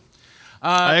 Thanks, Seriously. man.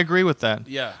 I agree with that.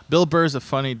 Yeah. Bill Burr's a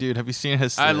funny dude. Have you seen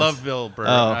his? I love Bill Burr.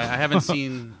 Oh. I haven't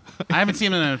seen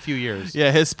him in a few years.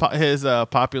 Yeah, his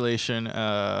population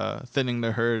thinning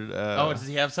the herd. Oh, does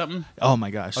he have something? Oh my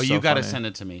gosh. Oh, so you got to funny. send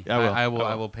it to me. I will. I will.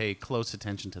 I I will. will pay close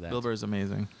attention to that. Bill Burr's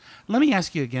amazing. Let me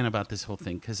ask you again about this whole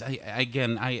thing, because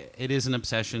it is an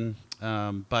obsession.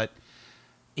 But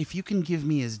if you can give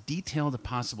me as detailed as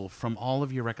possible from all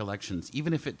of your recollections,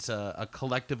 even if it's a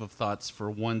collective of thoughts for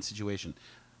one situation,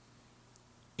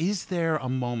 is there a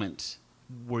moment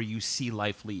where you see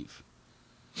life leave?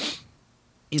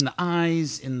 In the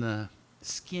eyes, in the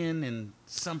skin, in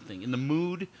something, in the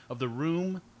mood of the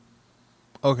room?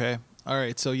 Okay. All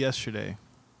right. So yesterday,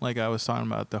 like I was talking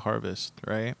about the harvest,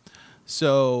 right?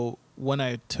 So when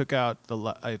I took out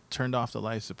I turned off the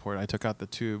life support. I took out the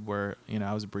tube where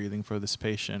I was breathing for this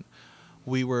patient.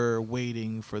 We were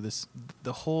waiting for this.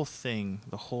 The whole thing,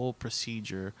 the whole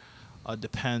procedure,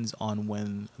 depends on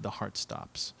when the heart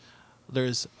stops.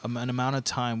 There's an amount of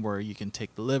time where you can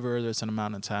take the liver. There's an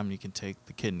amount of time you can take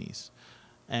the kidneys,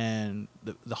 and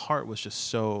the heart was just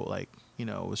so it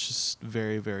was just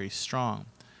very, very strong.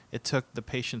 It took the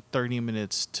patient 30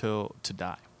 minutes to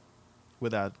die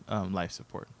without life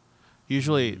support.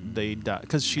 Usually they die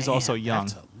because she's also young.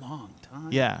 That's a long time.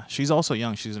 Yeah, she's also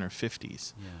young. She's in her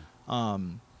 50s. Yeah.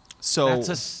 So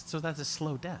That's a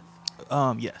slow death,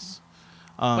 yes,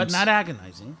 but not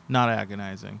agonizing. not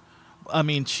agonizing. I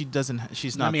mean, she's not.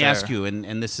 Let me there. ask you,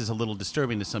 and this is a little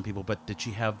disturbing to some people, but did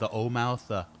she have the O mouth?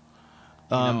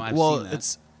 I've well, seen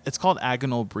that. it's called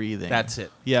agonal breathing. That's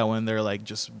it. Yeah, when they're like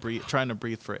just trying to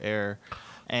breathe for air,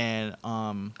 and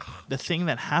the thing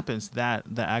that happens the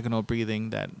agonal breathing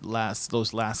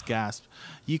those last gasps,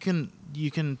 you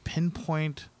can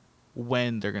pinpoint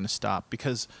when they're gonna stop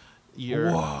because you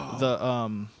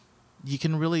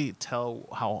can really tell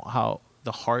how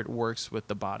the heart works with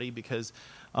the body because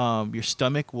your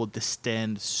stomach will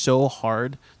distend so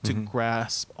hard to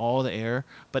grasp all the air,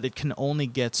 but it can only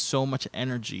get so much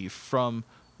energy from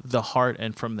the heart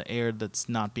and from the air that's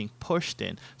not being pushed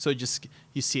in. So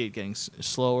you see it getting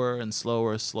slower and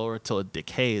slower and slower till it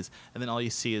decays, and then all you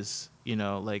see is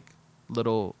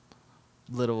little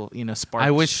sparks.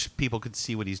 I wish people could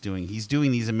see what he's doing. He's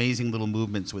doing these amazing little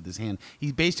movements with his hand.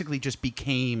 He basically just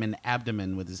became an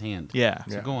abdomen with his hand. Yeah.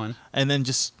 So go on. And then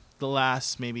just the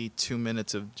last maybe 2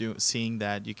 minutes of seeing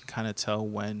that, you can kind of tell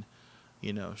when,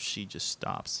 she just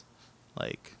stops,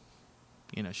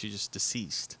 she's just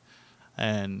deceased,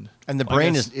 and the I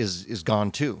brain guess- is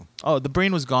gone too. Oh, the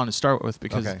brain was gone to start with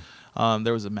because Okay.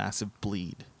 there was a massive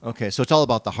bleed. Okay, so it's all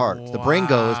about the heart. The brain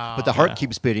goes, but the heart Yeah.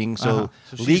 keeps beating. So, Uh-huh.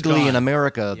 So she's legally in gone.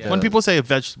 America, Yeah. When people say a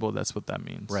vegetable, that's what that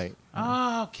means. right.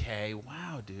 Okay.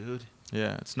 Wow, dude.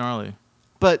 Yeah, it's gnarly.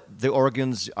 But the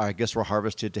organs, I guess, were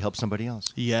harvested to help somebody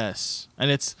else. Yes,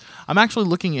 and I'm actually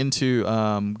looking into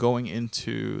going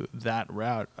into that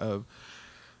route of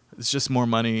it's just more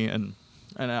money and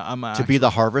I'm To be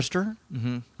the harvester?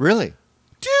 Mm-hmm. Really?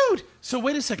 Dude. So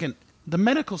wait a second. The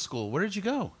medical school. Where did you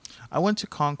go? I went to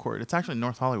Concord. It's actually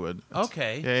North Hollywood.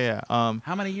 Okay. Yeah.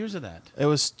 How many years of that? It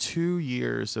was 2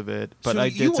 years of it, but so I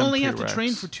did you some only have to prereqs.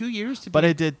 train for 2 years to be. But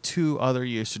I did 2 other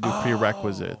years to do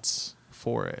prerequisites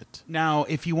for it. Now,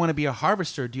 if you want to be a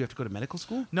harvester, do you have to go to medical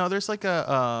school? No, there's like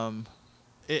a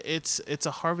it's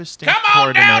a harvesting Come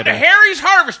on down to coordinator. Harry's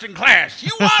harvesting class.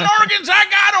 You want organs? I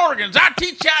got organs. I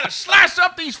teach you how to slice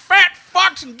up these fat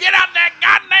fucks and get out that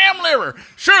goddamn liver.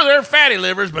 Sure, they're fatty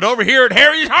livers, but over here at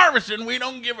Harry's harvesting, we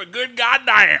don't give a good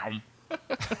goddamn.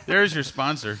 There's your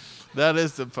sponsor. That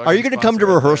is the fucking Are you going to come to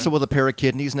sponsor right rehearsal with a pair of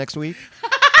kidneys next week?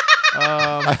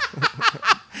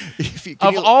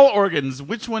 Of all organs,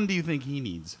 which one do you think he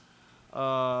needs?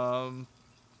 there.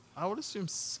 I would assume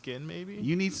skin maybe.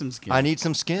 You need some skin. I need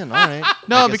some skin. All right.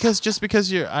 No, I guess-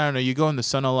 because you're I don't know, you go in the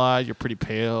sun a lot, you're pretty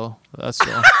pale. That's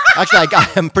all. Actually,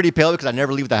 I'm pretty pale because I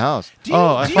never leave the house Do you,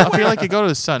 I do, you feel like you go to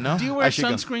the sun, no? do you wear I should go.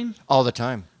 sunscreen? all the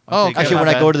time. Oh, Okay, okay. Actually, my when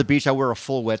I bad. go to the beach, I wear a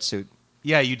full wetsuit.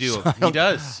 Yeah, you do. He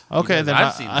does. He Okay, does. then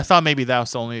I've seen I that. thought maybe that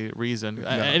was the only reason.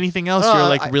 Anything else, No, you're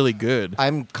like I- really good.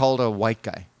 I'm called a white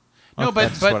guy. No,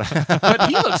 but but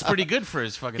he looks pretty good for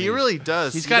his fucking. He age. really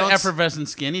does. He's You got don't effervescent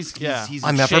skin. Yeah. He's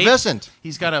I'm in shape. effervescent.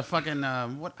 He's got a fucking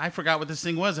what I forgot what this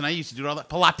thing was, and I used to do all that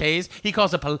Pilates. He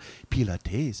calls it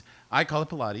Pilates. I call it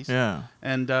Pilates. Yeah,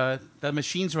 And the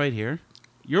machine's right here.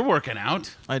 You're working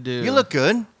out. I do. You look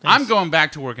good. I'm going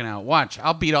back to working out. Watch,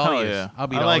 I'll beat all Hell of you. yeah. I'll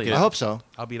beat I all like of it. you. I hope so.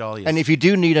 I'll beat all of you. And if you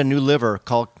do need a new liver,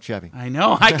 call Chevy. I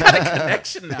know, I got a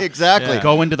connection now. Exactly. Yeah.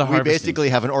 Go into the We harvesting. basically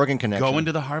have an organ connection. Go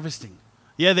into the harvesting.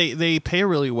 Yeah, they pay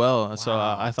really well. So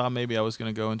I thought maybe I was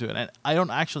gonna go into it, and I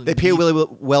don't actually. They pay need- really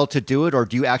well to do it, or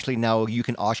do you actually now you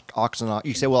can auction?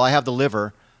 You say, well, I have the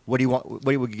liver. What do you want?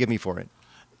 What would you give me for it?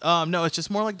 No, it's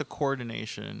just more like the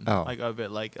coordination, Oh. like of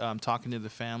it, like talking to the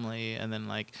family, and then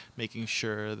like making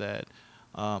sure that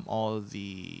all of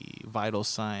the vital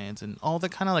signs and all the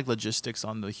kind of like logistics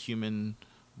on the human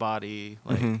body,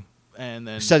 like, and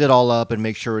then Set it all up and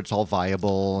make sure it's all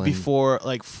viable. And, before,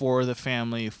 like, for the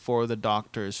family, for the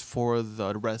doctors, for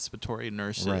the respiratory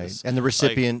nurses, right, and the like,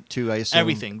 recipient too. I assume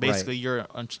everything. Right. Basically, you're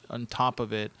on top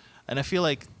of it, and I feel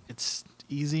like it's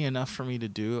easy enough for me to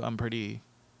do. I'm pretty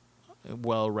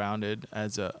well-rounded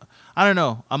as a. I don't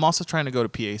know. I'm also trying to go to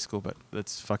PA school, but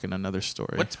that's fucking another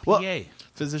story. What's PA? Well-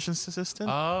 physician's assistant?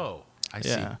 Oh, I see.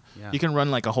 yeah. Yeah. You can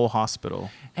run like a whole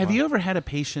hospital. Have you ever had a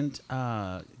patient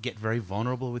get very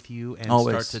vulnerable with you and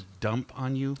Always. start to dump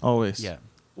on you? Always. Yeah.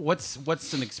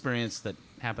 What's an experience that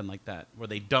happened like that, where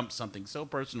they dump something so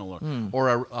personal,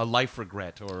 or a life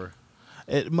regret, or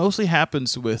It mostly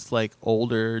happens with like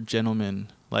older gentlemen,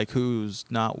 like who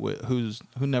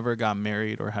never got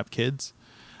married or have kids,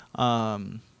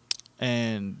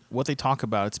 and what they talk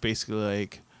about, it's basically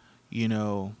like,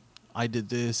 I did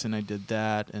this and I did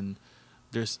that, and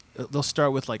they'll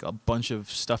start with like a bunch of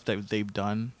stuff that they've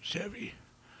done. Chevy,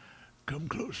 come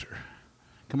closer.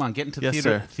 come on, get into Yes,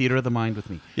 theater sir. theater of the mind with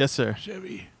me. Yes, sir.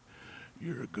 Chevy,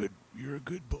 you're a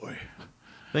good boy.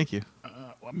 Thank you.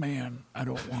 Well, man, I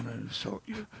don't want to insult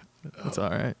you. That's all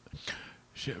right.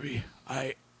 Chevy,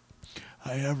 I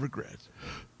have regrets.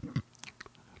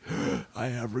 I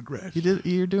have regrets.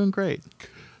 You're doing great.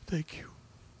 Thank you.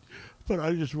 But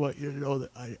I just want you to know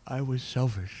that I was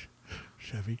selfish,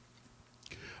 Chevy.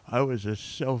 I was a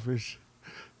selfish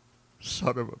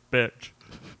son of a bitch.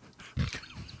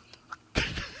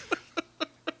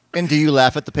 And do you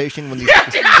laugh at the patient when you?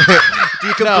 Do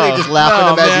you completely just laugh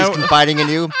at him as man. he's confiding in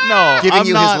you? No, Giving I'm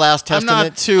you not, his last I'm testament.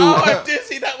 not too. I'm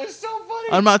dizzy. That was so funny.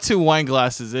 I'm not 2 wine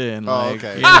glasses in. Oh, Like,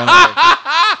 okay.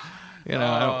 I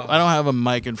don't have a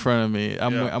mic in front of me.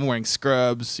 I'm wearing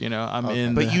scrubs. I'm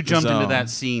in. But the you jumped into zone. that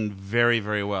scene very,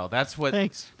 very well. That's what.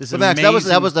 Thanks. This So Max, amazing,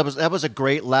 that was a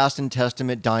great last and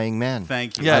testament dying man.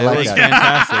 Thank you. Yeah, I it like was that.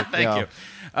 fantastic. Thank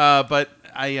Yeah. you. But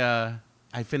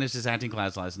I finished this acting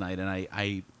class last night, and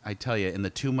I tell you, in the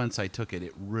 2 months I took it,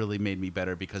 it really made me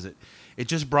better, because it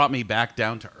just brought me back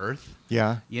down to earth.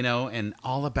 Yeah. And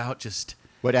all about just.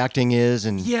 What acting is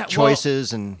and Yeah, well,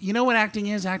 choices and You know what acting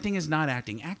is? Acting is not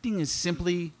acting. Acting is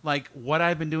simply like what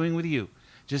I've been doing with you.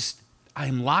 Just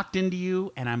I'm locked into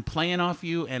you and I'm playing off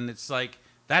you, and it's like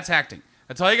that's acting.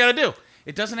 That's all you got to do.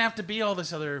 It doesn't have to be all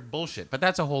this other bullshit, but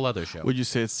that's a whole other show. Would you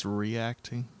say it's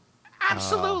reacting?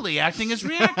 Absolutely, acting is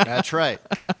reacting. that's right.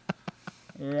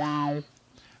 Wow.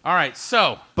 All right,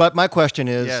 so But my question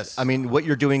is, Yes. I mean, what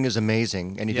you're doing is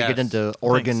amazing, and if you get Yes. into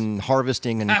organ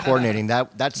harvesting and coordinating,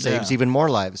 that saves Yeah. even more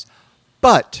lives.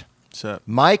 But So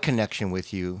my connection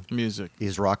with you music.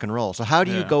 is rock and roll. So how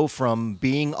do you Yeah. go from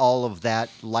being all of that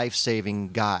life-saving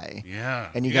guy? yeah,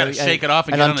 And you gotta shake it off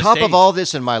and and get on on the top stage. of all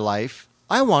this in my life,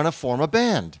 I want to form a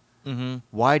band. Mm-hmm.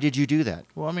 Why did you do that?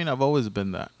 Well, I mean, I've always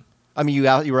been that. I mean, you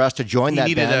were asked to join He that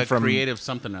needed band a from creative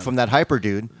something. from that hyper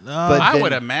dude. I then-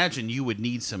 would imagine you would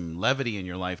need some levity in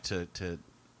your life to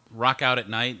rock out at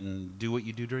night and do what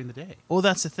you do during the day. Well,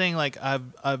 that's the thing. Like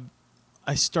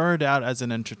I started out as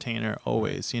an entertainer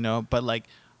always, but like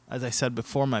as I said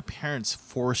before, my parents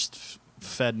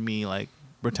fed me like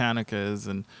Britannicas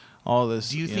and all this.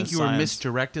 Do you think you were science.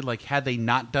 misdirected? Like, had they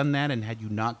not done that and had you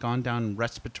not gone down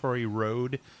respiratory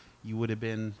road, you would have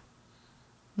been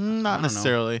I Not don't know,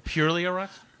 necessarily. purely a rock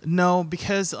star? No,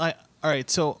 because all right.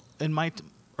 So in my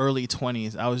early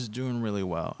 20s, I was doing really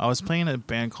well. I was playing in a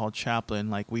band called Chaplin.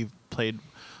 Like we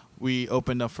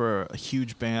opened up for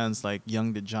huge bands like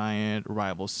Young the Giant,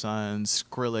 Rival Sons,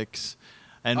 Skrillex,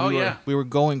 and Oh, we yeah. were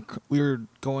going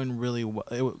really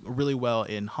well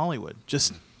in Hollywood.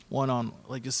 Just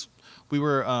we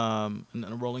were in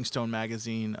a Rolling Stone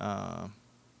magazine.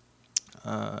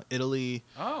 Italy.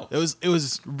 Oh. It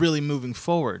was really moving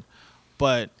forward,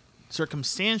 but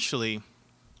circumstantially,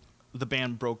 the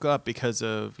band broke up because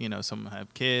of someone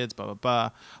had kids, blah blah blah.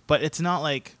 But it's not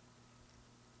like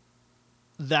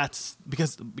that's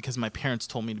because my parents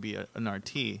told me to be an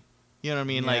RT. You know what I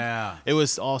mean? Yeah. Like it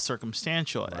was all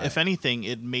circumstantial. If anything,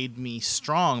 it made me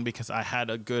strong because I had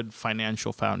a good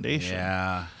financial foundation.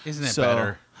 Yeah. Isn't it So-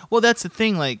 better? Well, that's the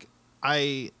thing. Like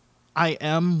I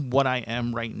am what I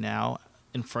am right now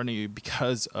in front of you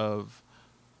because of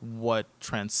what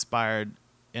transpired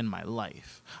in my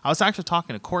life. I was actually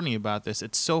talking to Courtney about this.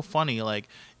 It's so funny, like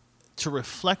to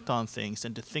reflect on things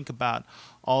and to think about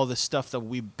all the stuff that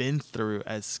we've been through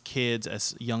as kids,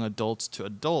 as young adults to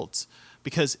adults.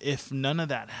 Because if none of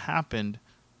that happened,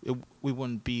 we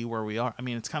wouldn't be where we are. I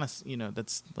mean, it's kind of,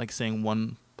 that's like saying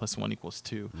 1 + 1 =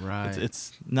 2. Right.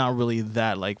 It's not really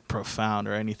that like profound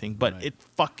or anything, but it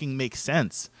fucking makes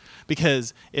sense.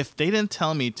 Because if they didn't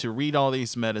tell me to read all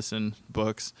these medicine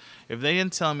books, if they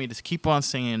didn't tell me to keep on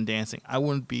singing and dancing, I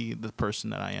wouldn't be the person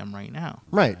that I am right now.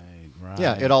 Right.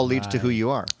 Yeah, it all leads to who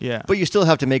you are. Yeah. But you still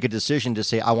have to make a decision to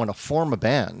say, I want to form a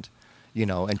band,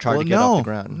 and try to get off the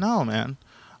ground. No, man.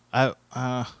 I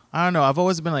don't know. I've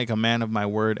always been like a man of my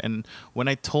word, and when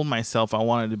I told myself I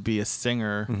wanted to be a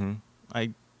singer,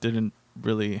 I didn't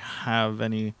really have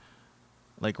any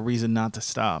like reason not to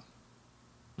stop.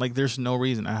 Like there's no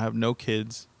reason. I have no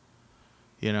kids,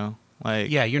 like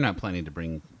Yeah, you're not planning to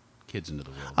bring kids into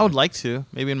the world. I would like to,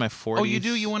 maybe in my 40s. Oh, you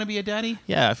do? You want to be a daddy?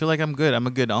 Yeah, I feel like I'm good. I'm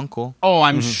a good uncle. Oh,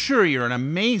 I'm sure you're an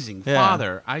amazing Yeah.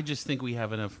 father. I just think we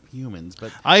have enough humans.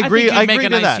 But I agree. think you'd I make agree a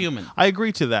to nice that. human. I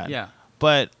agree to that. Yeah.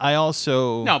 But I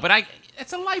also No, but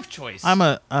it's a life choice. I'm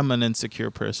an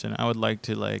insecure person. I would like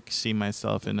to like see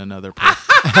myself in another person.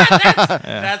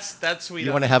 That's sweet.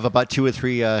 You want to have about 2 or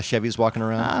 3 Chevys walking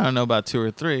around? I don't know about 2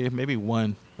 or 3, maybe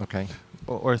 1 Okay.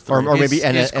 or 3. Or maybe Is-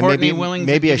 and, is and Courtney maybe willing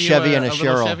to maybe a give you Chevy and a little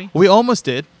Cheryl. Chevy? We almost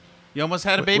did. You almost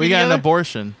had a baby We got an together?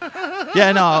 abortion.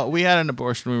 Yeah, no, we had an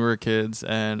abortion when we were kids,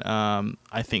 and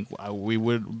I think we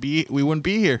wouldn't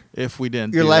be here if we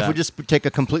didn't. Your do life that. would just take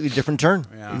a completely different turn.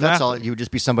 Yeah. That's all. Exactly. You would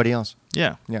just be somebody else.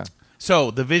 Yeah. Yeah.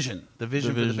 So the vision for the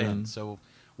vision. band. So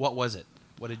what was it?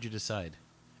 What did you decide?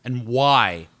 And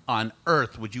why on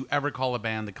earth would you ever call a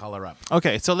band the Color Up?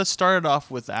 Okay, so let's start it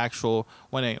off with the actual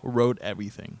when I wrote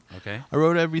everything. Okay. I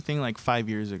wrote everything like 5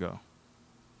 years ago.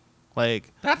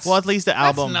 Like, That's well, at least the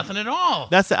album. That's nothing at all.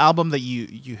 That's the album that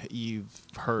you've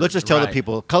heard. Let's just tell the Right.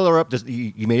 people, Color Up.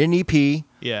 You made an EP.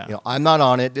 Yeah. I'm not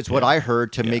on it. It's what Yeah. I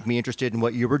heard to Yeah. make me interested in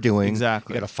what you were doing.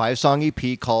 Exactly. You got a 5-song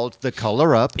EP called The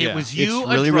Color Up. It Yeah. was you, It's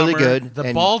really, a really drummer, good, the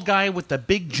and- bald guy with the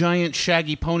big, giant,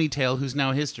 shaggy ponytail who's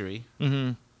now history.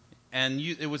 Mm-hmm. And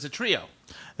it was a trio.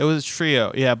 It was a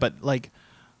trio, yeah, but like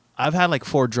I've had like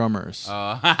 4 drummers.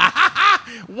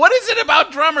 What is it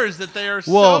about drummers that they are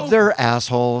Well, so... They're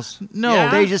assholes. No,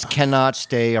 Yeah? They just cannot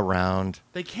stay around.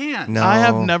 They can't. No. I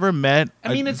have never met.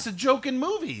 I mean, it's a joke in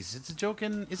movies. It's a joke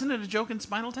in... Isn't it a joke in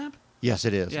Spinal Tap? Yes,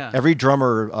 it is. Yeah. Every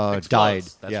drummer Explodes. died.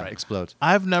 That's yeah, right. explodes.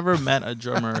 I've never met a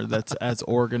drummer that's as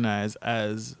organized,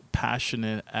 as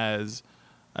passionate as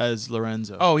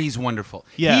Lorenzo. Oh, he's wonderful.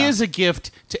 Yeah. He is a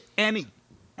gift to any...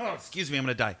 Oh, excuse me, I'm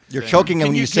going to die. You're choking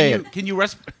when you say it. Can you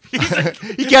rest... You can't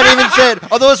even say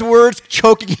it. Are those words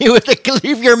choking you as they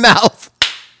leave your mouth?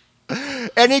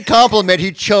 Any compliment,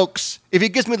 he chokes. If he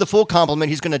gives me the full compliment,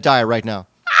 he's going to die right now.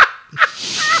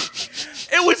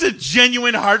 It was a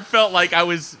genuine, heartfelt, like I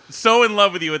was so in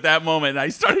love with you at that moment. I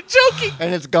started choking.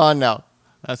 And it's gone now.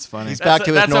 That's funny. He's back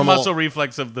to his That's normal. a muscle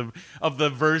reflex of the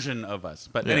version of us.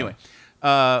 But Yeah. anyway,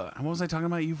 what was I talking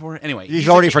about you for? Anyway, You've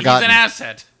already forgotten. He's an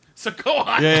asset. So go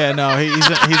on. Yeah, no,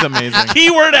 he's amazing.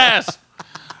 Keyword ass.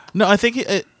 No, I think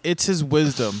it's his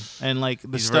wisdom and like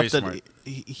the He's stuff very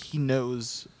that he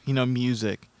knows,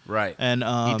 music. Right. And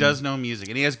he does know music,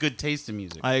 and he has good taste in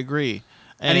music. I agree.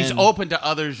 and he's open to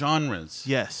other genres.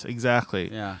 Yes,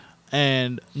 exactly. Yeah.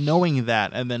 And knowing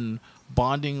that and then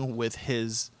bonding with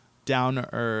his down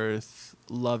to earth,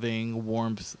 loving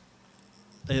warmth,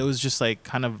 it was just like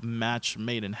kind of match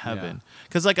made in heaven.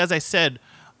 Because like as I said,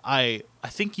 I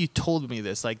think you told me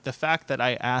this, like the fact that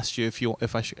I asked you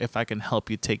if I can help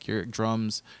you take your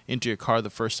drums into your car the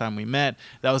first time we met,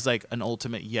 that was like an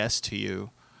ultimate yes to you.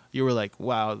 You were like,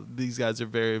 wow, these guys are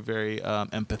very, very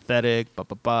empathetic, blah,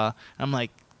 blah, blah. I'm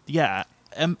like, yeah,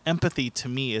 empathy to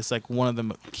me is like one of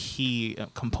the key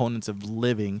components of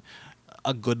living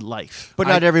a good life. But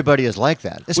not everybody is like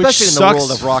that, especially in the sucks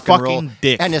world of rock and roll, fucking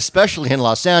dick. and especially in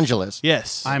Los Angeles.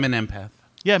 Yes. I'm an empath.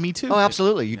 Yeah, me too. Oh,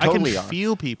 absolutely, you totally I can are.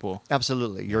 feel people.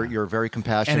 Absolutely, you're very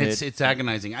compassionate. And it's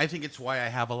agonizing. I think it's why I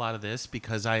have a lot of this,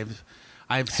 because I've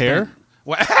Hair? spent,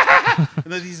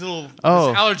 these little Oh.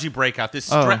 this allergy breakout.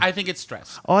 This Oh. I think it's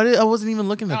stress. Oh, I wasn't even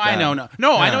looking at No, that. I know,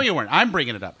 no, I Yeah. know you weren't. I'm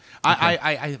bringing it up.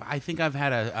 I think I've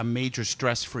had a major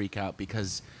stress freak out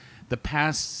because the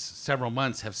past several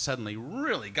months have suddenly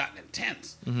really gotten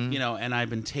intense, Mm-hmm. you know, and I've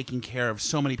been taking care of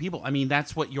so many people. I mean,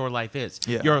 that's what your life is.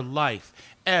 Yeah. Your life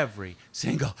every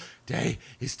single day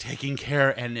is taking care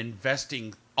and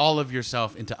investing all of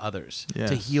yourself into others to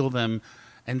Yes. heal them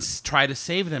and try to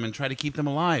save them and try to keep them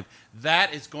alive.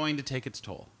 That is going to take its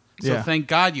toll. So Yeah. thank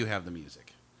God you have the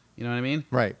music. You know what I mean?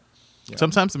 Right.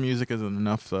 Sometimes the music isn't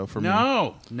enough though for me.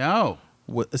 No.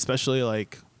 Especially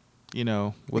like, you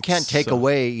know, We can't take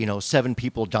away, 7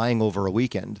 people dying over a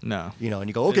weekend. No. And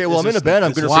you go, okay, It's well, I'm in a just- band.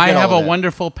 I'm it's going to Well, I forget have all a that.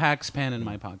 wonderful Pax pen in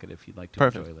my pocket if you'd like to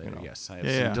Perfect. enjoy later. Yes, I have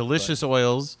Yeah, some yeah. delicious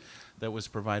oils that was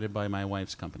provided by my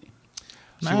wife's company.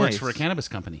 She works Nice. for a cannabis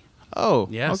company. Oh,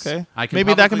 Yes. okay. I can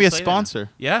Maybe that can publicly be a say that. sponsor.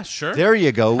 Yeah, sure. There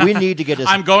you go. We need to get his.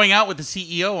 I'm going out with the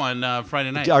CEO on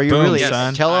Friday night. Are you Boom, really?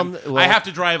 son. Tell I'm- him. I have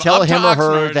to drive Tell up to him or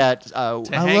her Oxnard that to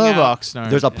I hang love out. Oxnard.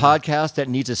 there's a podcast that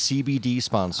needs a CBD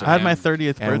sponsor. I had my Yeah.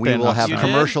 30th birthday. and we will in have You Oxnard. did?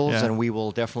 commercials, Yeah. and we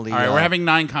will definitely. All right, we're having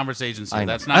 9 conversations I here.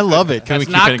 know. That's not. I good. love it. Can we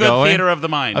That's keep not it good going? theater of the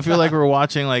mind. I feel like we're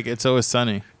watching like It's Always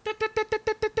Sunny.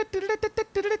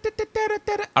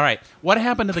 All right, what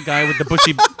happened to the guy with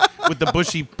the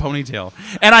bushy ponytail?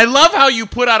 And I love how you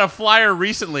put out a flyer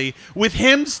recently with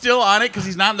him still on it because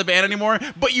he's not in the band anymore.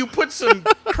 But you put some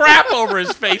crap over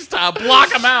his face to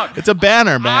block him out. It's a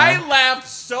banner, man. I laughed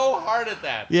so hard at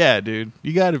that. Yeah, dude.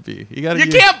 You gotta be. You gotta.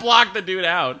 You can't block the dude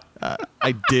out.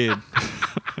 I did.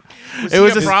 Was It he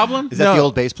was a a- problem? Is that No. the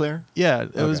old bass player? Yeah,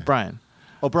 it was Okay. Brian.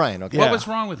 Oh, Brian. Okay. Yeah. What was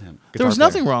wrong with him? There was Guitar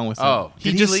nothing wrong with him. Oh,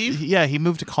 did he leave? Yeah, he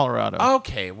moved to Colorado.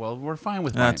 Okay, well, we're fine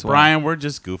with Brian. That's why. Brian, we're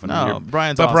just goofing. No, here.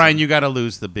 Brian's But awesome. Brian, you got to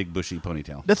lose the big bushy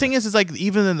ponytail The thing is like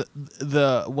even in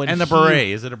the when and the he- beret.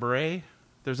 Is it a beret?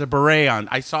 There's a beret on.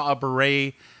 I saw a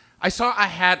beret. I saw a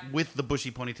hat with the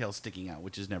bushy ponytail sticking out,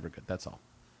 which is never good. That's all.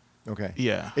 Okay.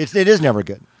 Yeah, It is never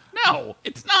good. No,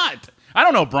 it's not. I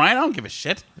don't know, Brian. I don't give a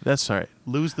shit. that's all right.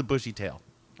 Lose the bushy tail.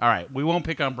 All right, we won't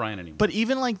pick on Brian anymore. But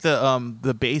even like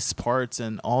the bass parts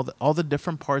and all the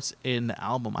different parts in the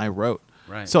album I wrote.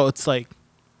 Right. So it's like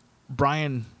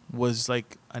Brian was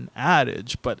like an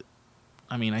adage, but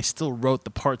I mean I still wrote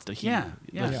the parts that he Yeah.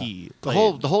 he The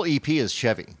played. whole EP is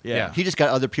Chevy. Yeah. He just got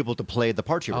other people to play the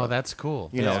parts he wrote. Oh, that's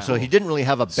cool. You know, Yeah. so he didn't really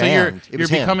have a band. So you're It was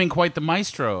him. becoming quite the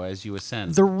maestro as you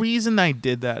ascend. The reason I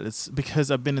did that is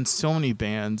because I've been in so many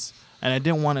bands and I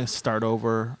didn't want to start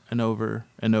over and over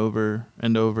and over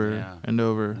and over Yeah. and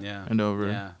over Yeah. and over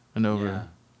Yeah. and over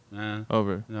Yeah.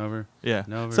 over. And over. Yeah.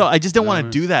 And over. So I just didn't want to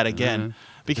And do that over. again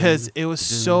because it was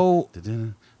so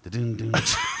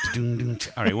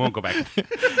All right, we won't go back.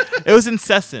 it was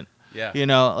incessant. Yeah. You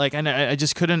know, like and I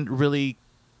just couldn't really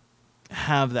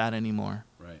have that anymore.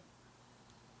 Right.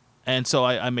 And so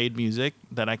I made music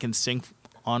that I can sing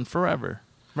on forever.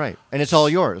 Right. And it's all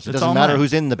yours. It It's doesn't all matter mine.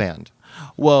 who's in the band.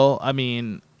 Well, I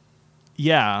mean,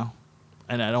 yeah,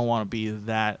 and I don't want to be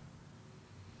that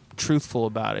truthful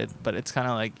about it, but it's kind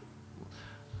of like,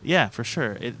 yeah, for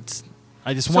sure. It's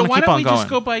I just So want to why keep don't on we going. just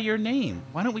go by your name?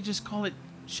 Why don't we just call it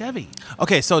Chevy?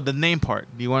 Okay, so the name part.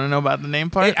 Do you want to know about the name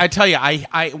part? I tell you,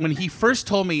 I when he first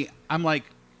told me, I'm like,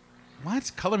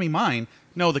 what? Color Me Mine?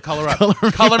 No, the Color Up.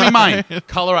 Color Me Mine.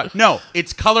 Color Up. No,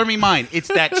 it's Color Me Mine. It's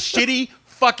that shitty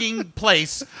fucking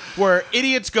place where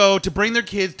idiots go to bring their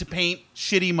kids to paint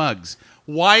shitty mugs.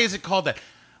 Why is it called that?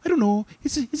 I don't know.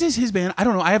 Is this his band? I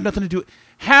don't know. I have nothing to do.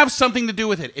 Have something to do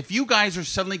with it. If you guys are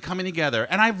suddenly coming together,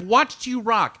 and I've watched you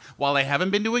rock, while I haven't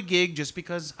been to a gig just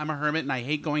because I'm a hermit and I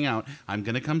hate going out, I'm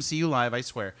going to come see you live, I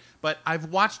swear. But I've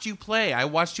watched you play. I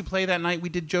watched you play that night we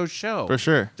did Joe's show. For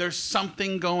sure. There's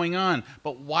something going on.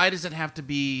 But why does it have to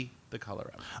be the Color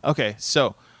Up? Okay,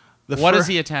 so What is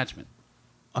the attachment?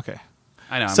 Okay,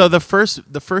 I know. so the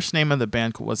first name of the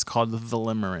band was called the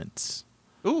Limerence.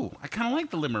 Ooh, I kind of like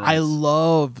the Limerence. I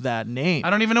love that name. I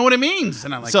don't even know what it means.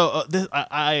 And I'm like, So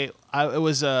it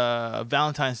was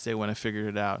Valentine's Day when I figured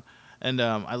it out, and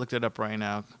I looked it up right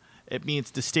now. It means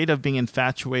the state of being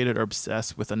infatuated or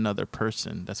obsessed with another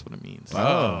person. That's what it means.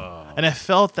 oh. And I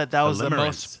felt that was the Limerence.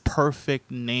 most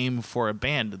perfect name for a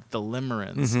band, the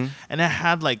Limerence. And it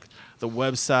had like the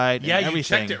website Yeah, and you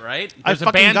everything. checked it, right? I There's a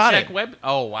fucking band got check it. web.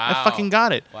 Oh, wow. I fucking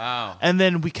got it. Wow. And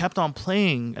then we kept on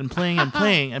playing and playing and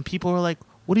playing, and people were like,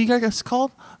 "What do you guys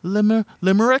called?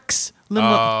 Limericks?"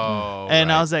 Oh, and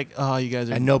right. I was like, "Oh, you guys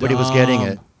are." And nobody was getting dumb."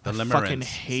 it. The I Limerence. fucking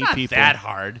hate it's not people. that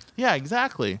hard. Yeah,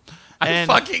 exactly. I And-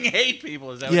 fucking hate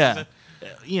people. Is that what you yeah, said?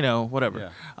 you know,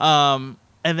 whatever. And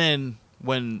then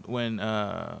when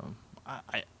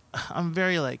I'm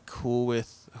very like cool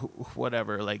with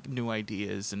whatever, like new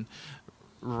ideas and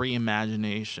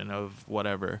reimagination of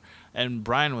whatever. And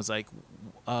Brian was like,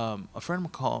 a friend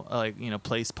would call,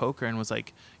 plays poker and was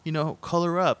like,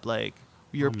 color up like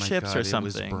your Oh my chips God, or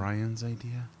something. It was Brian's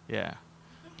idea. Yeah.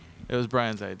 It was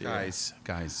Brian's idea.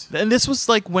 Guys. And this was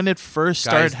like when it first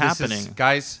started happening.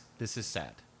 Guys, this is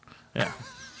sad. Yeah.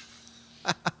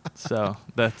 So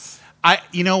that's.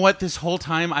 You know what? This whole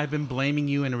time I've been blaming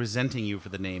you and resenting you for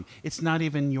the name. It's not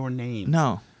even your name.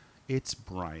 No. It's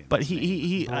Brian. But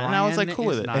he and I was like cool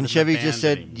with it. And Chevy just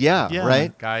said, Yeah.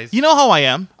 right? Guys. You know how I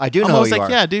am. I do I'm know always who you like,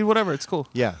 are. yeah, dude, whatever, it's cool.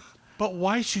 Yeah. But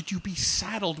why should you be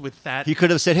saddled with that? He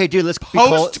could have said, "Hey, dude, let's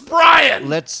Host Brian.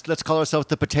 let's call ourselves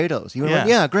the Potatoes." You Yeah.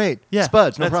 yeah, great. Yeah,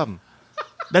 Spuds, no that's- problem.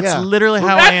 That's Yeah. literally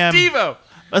how I That's am. Devo.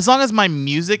 As long as my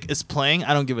music is playing,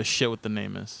 I don't give a shit what the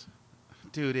name is.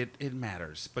 Dude, it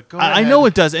matters. But go I ahead. know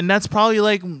it does, and that's probably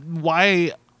like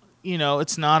why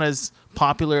it's not as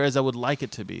popular as I would like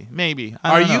it to be. Maybe. I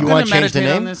Are don't you know. You going wanna to change the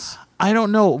meditate on name? this? I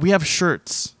don't know. We have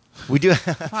shirts, We do.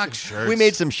 Fuck shirts. We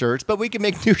made some shirts, but we can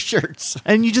make new shirts.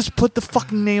 and you just put the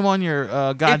fucking name on your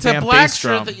goddamn It's a black bass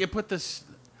drum. shirt that you put this.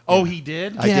 Oh, he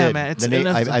did. I Yeah, did. man, it's The name-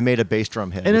 enough- I made a bass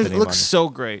drum hit. and with it the name looks on so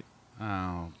great.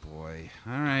 Oh boy.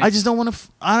 All right. I just don't want to.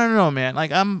 I don't know, man.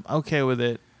 Like I'm okay with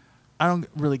it. I don't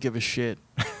really give a shit.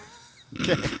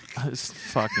 It's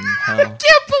fucking hell. can't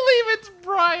believe it's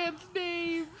Brian's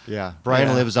name. Yeah, Brian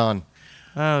Yeah. lives on.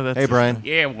 Oh, that's Hey, Brian.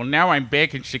 Yeah, well, now I'm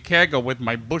back in Chicago with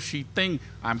my bushy thing.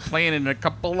 I'm playing in a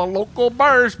couple of local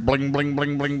bars. Bling, bling,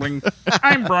 bling, bling, bling.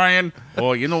 I'm Brian.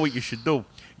 Oh, you know what you should do?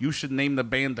 You should name the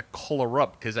band The Color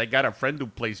Up, because I got a friend who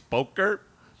plays poker.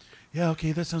 Yeah.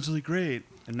 Okay. That sounds really great.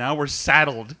 And now we're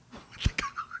saddled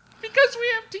because we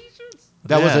have T-shirts.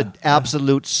 That was Yeah. an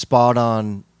absolute spot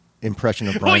on impression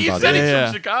of Brian. Well, you Bobby. said he's Yeah.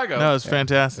 from Chicago. No, it's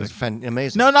fantastic. It's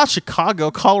amazing. No, not Chicago,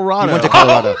 Colorado. You went to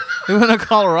Colorado. We went to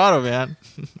Colorado, man.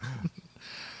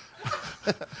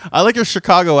 I like your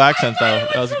Chicago accent, though.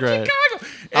 That was great. Chicago.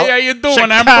 Hey, how you doing?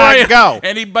 I'm Chicago. Brian.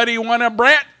 Anybody want a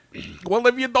brat? Well,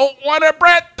 if you don't want a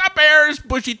brat, the bear's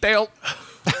bushy tail.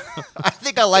 I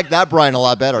think I like that Brian a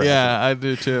lot better. Yeah, I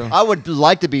do too. I would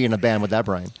like to be in a band with that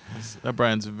Brian. That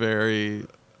Brian's very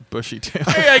bushy tail.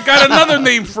 Hey, I got another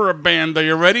name for a band. Are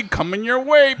you ready? Coming your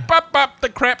way. Pop, pop, the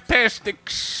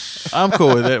Craptastics. I'm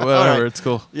cool with it. Whatever, right. it's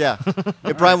cool. Yeah.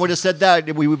 If Brian would have said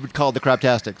that, we would call it the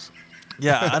Craptastics.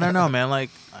 Yeah, I don't know, man. Like,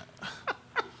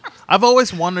 I've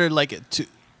always wondered,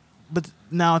 but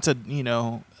now it's a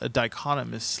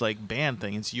dichotomous like band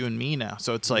thing. It's you and me now,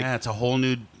 so it's like, yeah, it's a whole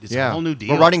new. It's Yeah. a whole new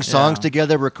deal. We're writing songs Yeah.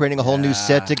 together. We're creating a whole new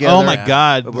set together. oh my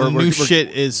god, We're- the we're- new we're- shit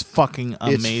is fucking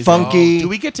amazing. It's funky. Do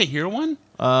we get to hear one?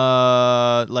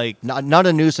 Like Not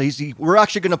a new. So we're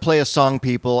actually going to play a song,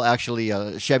 people.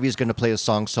 Actually, Chevy's going to play a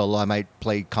song solo. I might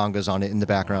play congas on it in the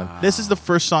background. this is the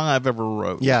first song I've ever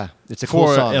wrote. Yeah, it's a cool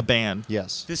for song. a band.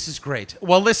 Yes. This is great.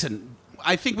 Well, listen,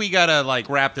 I think we gotta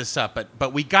wrap this up,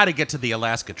 but we gotta get to the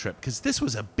Alaska trip because this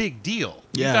was a big deal.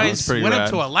 Yeah, you it guys was pretty went rad. up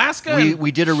to Alaska. We and-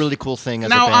 we did a really cool thing as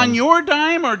now a band. on your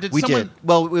dime, or did we someone? did.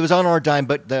 Well, it was on our dime,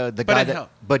 but the guy it that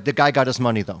helped. but the guy got us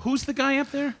money though. Who's the guy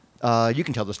up there? You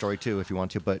can tell the story too if you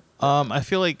want to, but I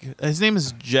feel like his name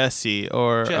is Jesse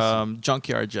or Jesse.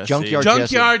 Junkyard Jesse. Junkyard-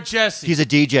 Junkyard Jesse. he's a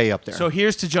DJ up there. So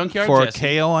here's to Junkyard for Jesse.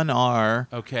 KONR.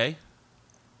 Okay.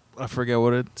 I forget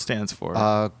what it stands for.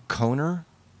 Koner.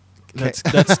 that's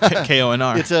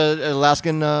KONR. It's a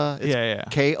Alaskan. It's Yeah.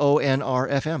 KONR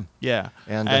FM. Yeah,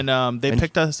 And, and they and-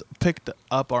 picked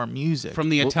up our music From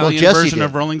the Well, Italian Jesse version did.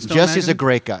 of Rolling Stone. Jesse's a magazine?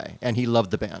 great guy, and he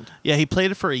loved the band. Yeah, he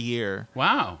played it for a year,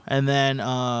 Wow. and then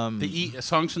The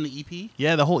songs from the EP.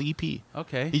 yeah, the whole EP.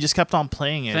 Okay. He just kept on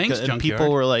playing it, Thanks, and Junkyard.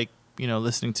 people were like,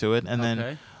 listening to it, and Okay.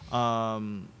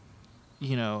 then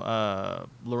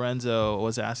Lorenzo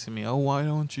was asking me, "Oh, why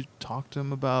don't you talk to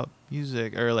him about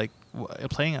music or like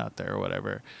playing out there or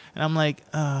whatever?" And I'm like,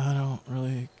 I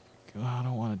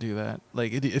don't want to do that.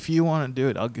 Like, if you want to do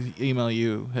it, I'll email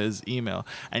you his email.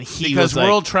 And he Because was like,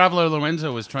 World Traveler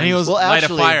Lorenzo was trying And he to was- Well, light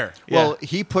actually, a fire. well,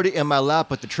 he put it in my lap,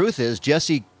 but the truth is,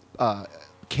 Jesse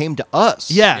came to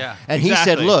us. Yeah. Yeah. And he said,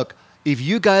 exactly. "Look, if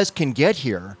you guys can get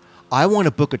here, I want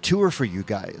to book a tour for you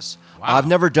guys. Wow. I've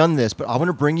never done this, but I want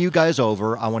to bring you guys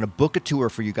over. I want to book a tour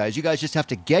for you guys. You guys just have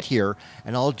to get here,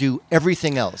 and I'll do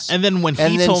everything else." And then when he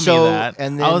And then told me so- that,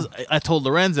 and then- I told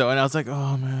Lorenzo, and I was like,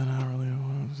 "Oh man, I don't really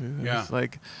want to do this. Yeah.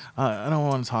 Like, I don't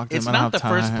want to talk to It's him. I don't not the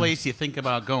have first time." place you think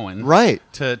about going. Right.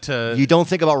 To You don't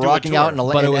think about do a rocking tour. out in,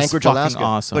 But it in was Anchorage, fucking Alaska.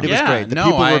 awesome. But it was Yeah, great. The no,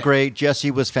 people I- were great. Jesse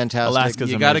was fantastic.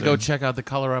 Alaska's You got to go amazing. check out the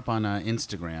Color Up on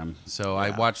Instagram. So I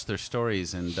watched their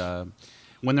stories, and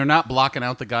when they're not blocking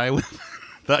out the guy with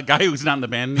the guy who's not in the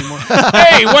band anymore.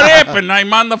 Hey, what happened?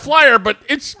 I'm on the flyer, but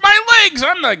it's my legs.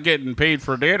 I'm not getting paid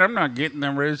for that. I'm not getting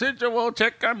them residual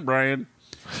check. I'm Brian.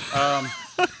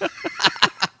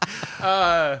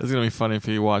 It's gonna be funny if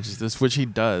he watches this, which he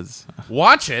does.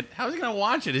 Watch it. How's he gonna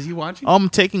watch it? Is he watching? I'm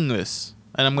taking this.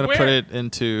 And I'm gonna Where? put it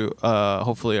into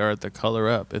hopefully the color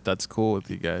up if that's cool with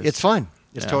you guys. It's fine.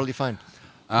 It's Yeah. totally fine.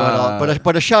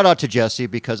 But a shout out to Jesse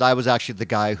because I was actually the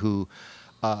guy who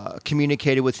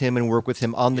communicated with him and worked with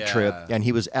him on the trip, Yeah. and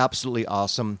he was absolutely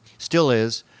awesome. Still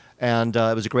is, and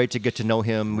it was great to get to know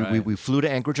him. Right. We flew to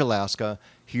Anchorage, Alaska.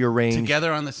 He arranged.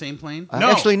 Together on the same plane?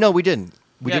 Actually, no, we didn't.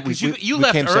 We Yeah, did. We, because you we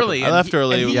left came early. separate. I left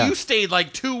early, And yeah. you stayed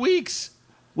like 2 weeks.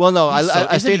 Well, no, He's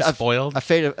I isn't stayed. he spoiled? I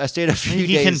stayed a few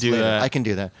He days. can do later. that. I can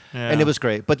do that, Yeah. and it was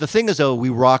great. But the thing is, though, we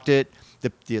rocked it.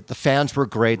 The fans were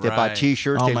great. They Right. bought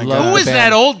T-shirts. Oh they my loved God. Who the is band.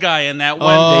 that old guy in that one?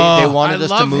 They Oh, wanted I us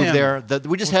to love move him. there.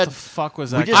 We just What had. the fuck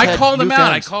was we that? just guy? I had called him new out.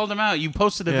 I fans. called him out. You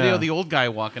posted a Yeah. video of the old guy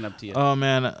walking up to you. Oh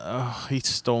man, he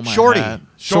stole my Shorty. hat.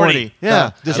 Shorty. Yeah,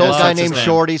 this I old love guy that's his named name.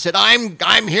 Shorty said,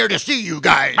 "I'm here to see you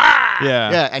guys." Yeah,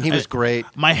 Yeah, and he was great.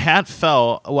 My hat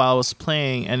fell while I was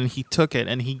playing, and he took it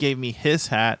and he gave me his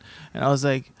hat, and I was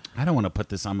like, I don't want to put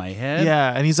this on my head.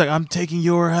 yeah, and he's like, I'm taking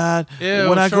your hat. Ew,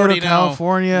 when I Shorty, go to no.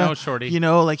 California, No, Shorty. you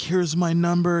know, like here's my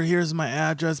number, here's my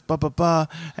address, blah blah blah.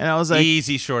 And I was like,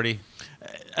 Easy, Shorty.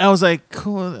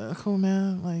 cool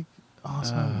man, like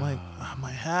awesome, like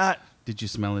my hat. Did you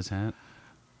smell his hat?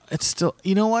 It's still,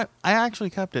 you know what? I actually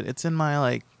kept it. It's in my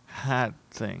like hat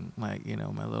thing, like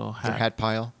my little Their hat. hat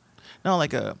pile. No,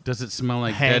 like a. Does it smell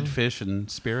like Hang. dead fish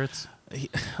and spirits?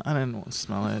 I didn't want to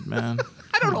smell it, man.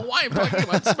 I don't know why I'm talking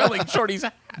about smelling Shorty's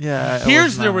hat. Yeah. it Here's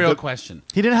was the not- real question.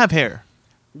 He didn't have hair.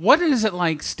 What is it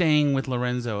like staying with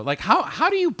Lorenzo? Like, how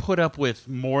do you put up with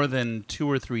more than 2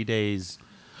 or 3 days?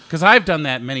 Because I've done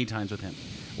that many times with him,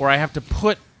 where I have to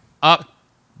put up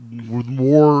with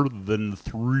more than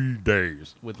 3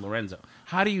 days with Lorenzo.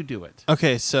 How do you do it?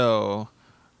 Okay, so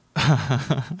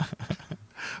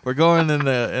we're going in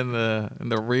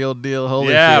the real deal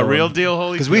holy Yeah, real deal,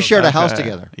 holy. Because we Field. shared a house Okay.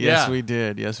 together. Yes, Yeah. we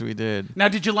did. Yes, we did. Now,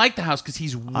 did you like the house? Because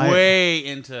he's way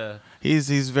into.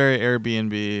 He's very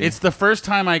Airbnb. It's the first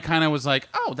time I kind of was like,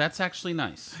 oh, that's actually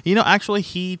nice. actually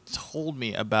he told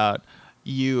me about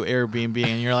you Airbnb,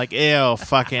 and you're like, ew,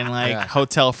 fucking like Yeah.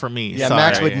 hotel for me. Yeah, Sorry.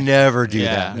 Max would never do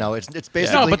Yeah. that. No, it's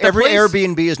basically but the every place-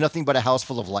 Airbnb is nothing but a house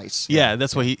full of lice. Yeah,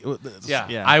 that's what he.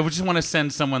 Yeah. I would just want to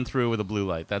send someone through with a blue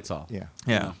light. That's all. Yeah.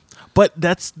 Yeah. But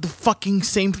that's the fucking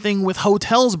same thing with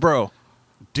hotels, bro.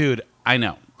 Dude, I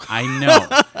know.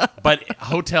 But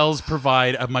hotels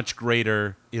provide a much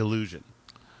greater illusion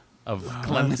of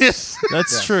cleanliness.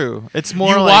 That's true. It's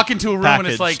more You like walk into a room and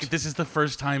it's packaged. like, this is the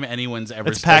first time anyone's ever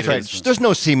It's stayed in packaged. this room. There's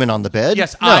no semen on the bed.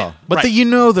 Yes, no. But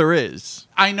right. there is.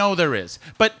 I know there is.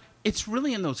 But it's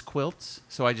really in those quilts,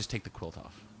 so I just take the quilt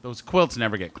off. Those quilts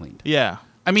never get cleaned. Yeah.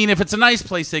 I mean, if it's a nice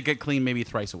place, they get cleaned maybe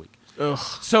thrice a week. Ugh.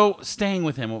 So staying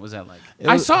with him, what was that like? It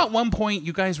I was- saw at one point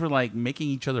you guys were like making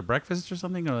each other breakfast or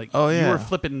something, or like Oh, you yeah. were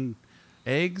flipping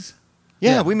eggs.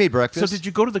 Yeah, we made breakfast. So did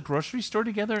you go to the grocery store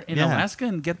together in Yeah. Alaska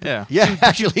and get the? Yeah. Yeah,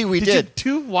 actually, we Did did. you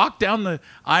two walk down the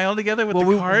aisle together with Well,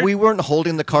 the cart? we weren't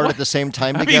holding the cart What? at the same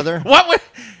time I mean, together. what?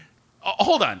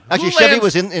 Hold on. Actually, Who Chevy lands-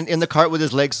 was in the cart with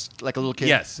his legs like a little kid.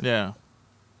 Yes. Yeah.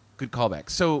 Good callback.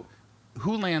 So,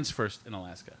 who lands first in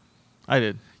Alaska? I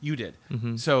did. You did.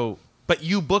 Mm-hmm. So, but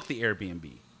you booked the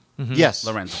Airbnb, Yes.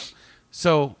 Lorenzo.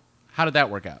 So, how did that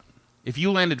work out? If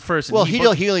you landed first, and Well, he he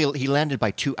booked- he landed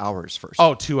by 2 hours first.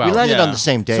 Oh, 2 hours. We landed Yeah. on the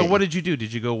same day. So what did you do?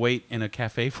 Did you go wait in a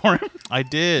cafe for him? I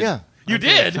did. Yeah. You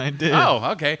did? I did. Oh,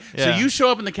 okay. So Yeah. you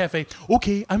show up in the cafe.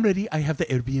 Okay, I'm ready. I have the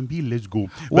Airbnb. Let's go.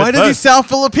 Why But does he first- sound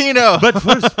Filipino? But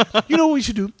first, you know what we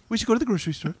should do? We should go to the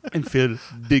grocery store and fill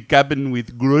the cabin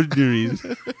with groceries.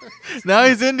 now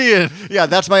he's Indian. Yeah,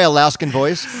 that's my Alaskan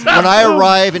voice. When I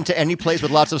arrive into any place with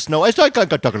lots of snow, I start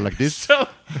talking like this. So,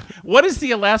 what is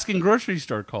the Alaskan grocery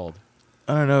store called?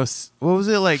 I don't know. What was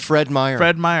it like? Fred Meyer.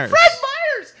 Fred Meyer. Fred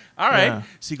Meyer's. All right. Yeah.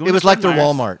 So you go It to was Fred like their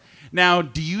Meyer's. Walmart. Now,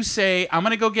 do you say, I'm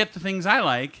going to go get the things I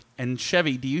like? And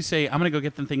Chevy, do you say, I'm going to go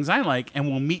get the things I like and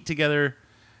we'll meet together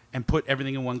and put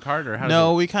everything in one cart? Or how does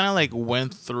No, it- we kind of like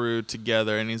went through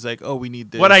together, and he's like, "Oh, we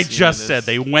need this." What I you need just said. this."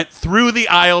 They went through the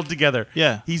aisle together.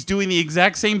 Yeah. He's doing the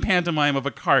exact same pantomime of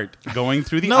a cart going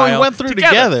through the No, aisle. we went through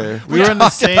together. We were in the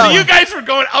same. So you guys were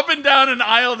going up and down an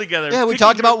aisle together. Yeah, we picking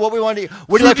talked about what we wanted to eat.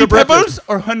 What do you like Fruity for breakfast? Pebbles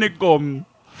or honeycomb?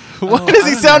 Why does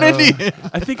he sound Indian?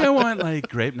 I think I want like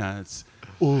grape nuts.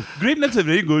 Oh, grape nuts are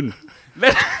very good.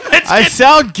 Let's I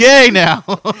sound gay now.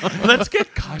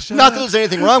 get kasha. Not that there's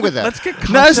anything wrong with that. Let's get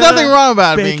kasha. No, there's nothing wrong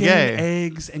about bacon, being gay.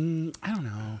 eggs, and I don't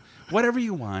know, whatever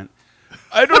you want.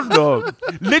 I don't know.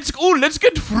 Let's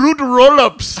get fruit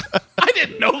roll-ups. I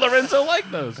didn't know Lorenzo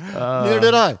liked those. Neither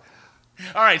did I.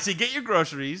 All right, so you get your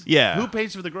groceries. Yeah. Who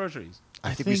pays for the groceries?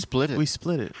 I think we split it. We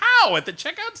split it. How? At the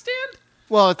checkout stand?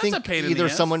 Well, I That's think a pain in the either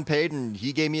ass. someone paid and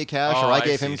he gave me a cash, Oh, or I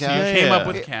gave see. him So cash. you came Yeah. up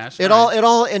with cash. It right.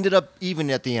 all ended up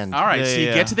even at the end. All right, Yeah, so you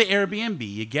yeah. get to the Airbnb,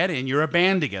 you get in, you're a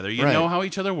band together, you Right. know how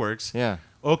each other works. Yeah.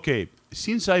 Okay,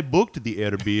 since I booked the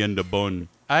Airbnb,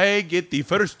 I get the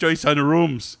first choice on the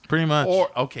rooms. Pretty much.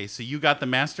 Okay, so you got the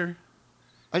master.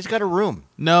 I just got a room.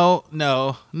 No.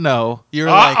 You're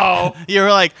Uh-oh.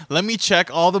 like, let me check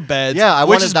all the beds. Yeah, I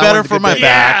which wanted is that better one to for be my big.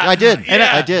 back. Yeah. I did.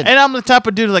 Yeah. I did. And I'm the type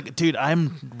of dude like, dude,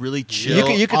 I'm really chill.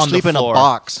 You could on sleep the in a floor.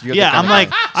 box. You're the Yeah, kind I'm of like,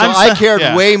 guy. I'm so I so- cared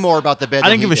yeah. way more about the bed. I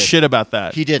than didn't give he a did. shit about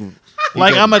that. He didn't. He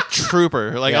Like, didn't. I'm a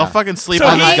trooper. Like, Yeah. I'll fucking sleep So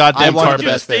on he- this goddamn I wanted Did the you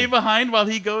best stay thing. behind while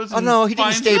he goes? Oh and no, he didn't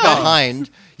finds stay out? behind.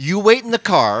 You wait in the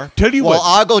car. Tell you while what,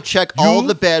 I'll go check all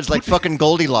the beds like fucking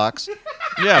Goldilocks.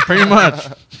 Yeah, pretty much.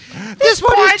 This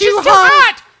one is Porridge too is too hot.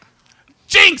 hot.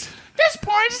 Jinx. This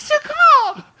porridge is too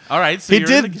cold. All right, so He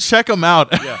you're in did the- check them out.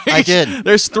 I did.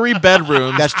 There's 3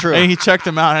 bedrooms. That's true. And he checked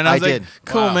them out, and I I was like, did.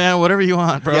 "Cool, Wow. man. Whatever you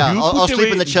want, bro." Yeah, You I'll put sleep in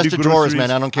away the chest of drawers, groceries,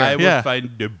 man. I don't care. I will Yeah.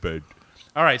 find the bed.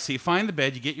 All right, so you find the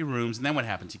bed, you get your rooms, and then what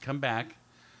happens? You come back.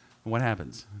 And what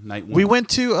happens? Night one. We went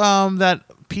to that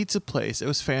pizza place. It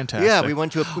was fantastic. Yeah, we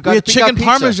went to a. We We got, had we got chicken pizza.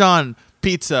 parmesan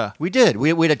pizza. We did. We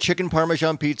had a chicken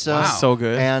parmesan pizza. Wow. So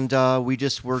good. And we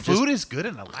just were Food just is good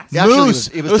in Alaska. Yeah, actually, Moose.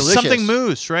 it was delicious. something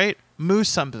moose, right? Moose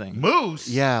something. Moose.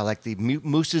 yeah, like the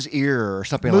moose's ear or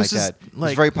something Moose like is that. It's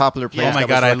like- a very popular place. Oh my that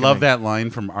god, was I love recommended. that line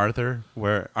from Arthur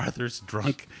where Arthur's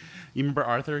drunk. You remember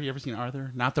Arthur? You ever seen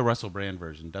Arthur? Not the Russell Brand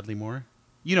version. Dudley Moore.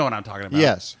 You know what I'm talking about.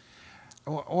 Yes.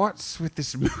 What's with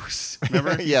this moose?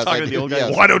 Remember? He's Yes, I talking to the do, old guy.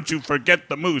 yes. Why don't you forget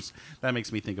the moose? That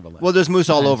makes me think of Alaska. Well, there's moose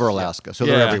all over Alaska, so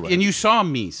they're Yeah. everywhere. and you saw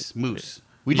moose.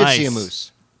 We did see a Mice.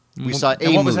 moose. We saw a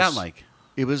And what was moose. that like?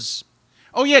 It was.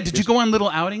 Oh yeah, did you go on little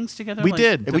outings together? We Like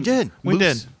did. the We did. We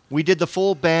moose? did. We did the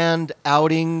full band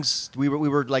outings. We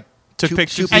were like Took two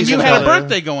pictures pieces And you of had a color.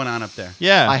 birthday going on up there.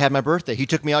 Yeah. I had my birthday. He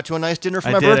took me out to a nice dinner for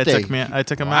I my did. birthday. I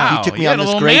took him Wow. out. He took me you on had a this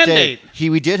little great mandate. day.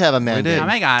 We did have a mandate. Oh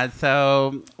my god!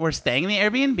 So we're staying in the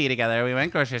Airbnb together. We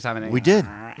went grocery shopping. We did.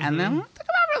 and then we took them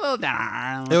out for a little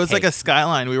dinner. It was like a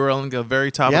skyline. We were on the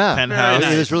very top Yeah. of the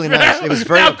penthouse. It was really nice. It was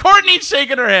very. Now Courtney's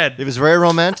shaking her head. It was very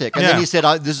romantic. And Yeah. then he said,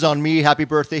 "This is on me. Happy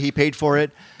birthday." He paid for it,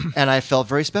 and I felt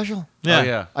very special. Yeah. Oh,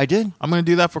 yeah. I did. I'm gonna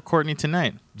do that for Courtney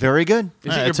tonight. Very good.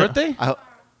 Is Yeah, it your it's a- birthday? I,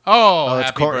 Oh,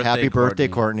 it's happy birthday,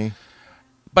 Courtney.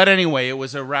 But anyway, it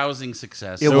was a rousing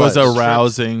success. It It was was.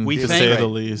 arousing, We to thank say the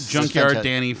least. Junkyard fantastic.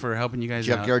 Danny for helping you guys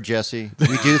Junkyard Jesse.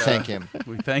 We do thank him. out.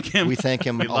 We thank him. We thank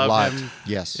him We a love lot. him.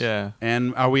 Yes. Yeah.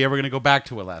 And are we ever going to go back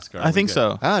to Alaska? Are I we think good?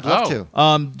 so. I'd love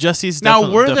Oh. to. Jesse's Now,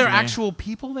 defi- were there definitely- actual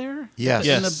people there? Yes.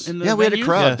 Yes. In the Yeah, we had a venue?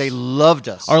 crowd. Yes. They loved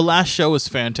us. Our last show was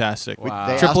fantastic. Wow.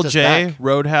 They Triple asked us J back.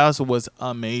 Roadhouse was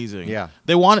amazing. Yeah.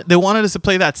 They wanted us to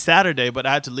play that Saturday, but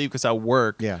I had to leave because I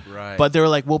work. Yeah. Right. But they were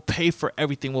like, "We'll pay for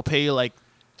everything. We'll pay you like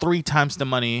 3 times the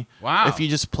money Wow. if you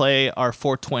just play our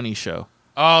 420 show."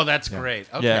 Oh, that's great.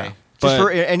 Okay. Yeah. Just But for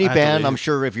any I had to band, leave. I'm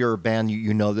sure if you're a band,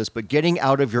 you know this, but getting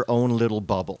out of your own little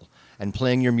bubble and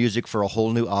playing your music for a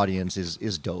whole new audience is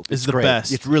dope. It's It's the great.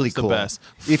 best. It's really It's the cool. best.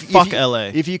 Fuck LA.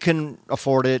 If you can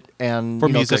afford it, and For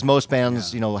because music. most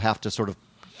bands, have to sort of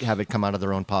have it come out of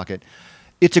their own pocket.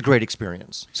 It's a great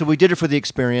experience. So we did it for the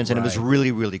experience, and it was Right.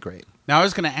 really, really great. Now I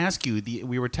was going to ask you.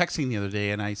 We were texting the other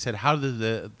day, and I said, "How did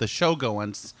the show go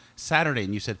on Saturday?"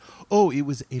 And you said, "Oh, it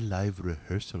was a live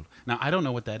rehearsal." Now I don't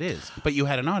know what that is, but you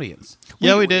had an audience.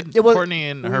 Yeah, we did. It was- Courtney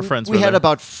and her friends We were had there.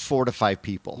 about 4 to 5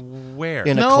 people Where?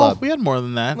 in a no, club. we had more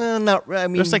than that. Well, not. I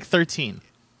mean, There's like 13.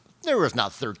 there was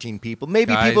not 13 people.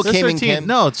 Maybe Guys. people There's came and 13. came.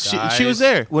 No, she was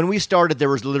there. When we started, there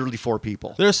was literally 4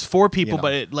 people. There's 4 people,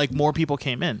 know. but more people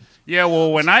came in. Yeah,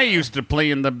 well, when I used to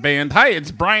play in the band, hi, it's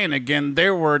Brian again.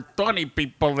 There were 20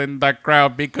 people in the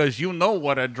crowd because you know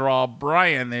what a draw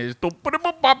Brian is.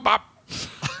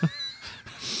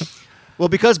 Well,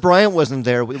 because Bryant wasn't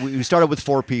there, we started with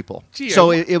 4 people. Gee,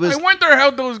 So I, it was. I wonder how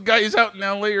those guys out in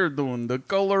L.A. are doing. The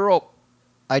color up.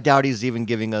 I doubt he's even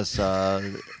giving us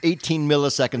 18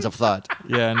 milliseconds of thought.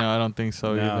 Yeah, no, I don't think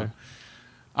so No. either.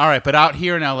 All right, but out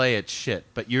here in LA, it's shit.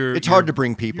 But It's hard to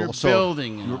bring people. You're so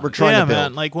building. and- We're trying yeah, to build.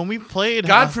 man. Like when we played,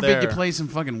 God half forbid you there- play some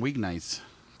fucking weeknights.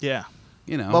 Yeah.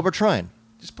 You know. Well, we're trying.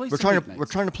 just play We're some trying weeknights. to. We're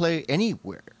trying to play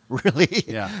anywhere. Really.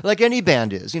 Yeah. Like any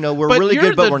band is. We're But really you're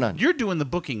good, but the- we're not. You're doing the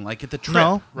booking, like at the trip,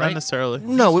 No, right? not necessarily.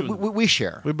 No, we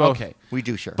share. We both. Okay. We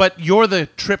do share. But you're the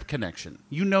trip connection.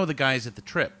 You know the guys at the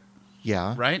trip,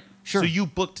 yeah. right? Sure. So you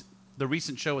booked the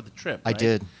recent show at the trip. I right?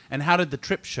 did. And how did the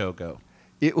trip show go?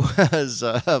 It was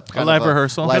kind live of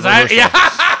rehearsal? Live 'Cause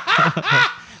rehearsal.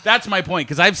 That's my point,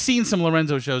 because I've seen some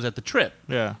Lorenzo shows at the trip,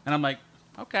 Yeah. and I'm like,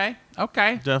 okay.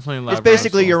 Definitely live It's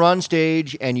basically rehearsal. you're on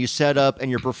stage and you set up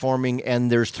and you're performing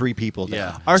and there's 3 people there.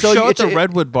 Yeah. Our So show at it's the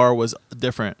Redwood Bar was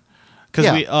different. because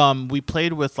Yeah. we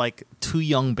played with like 2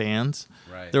 young bands.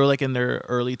 Right. They were like in their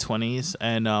early 20s,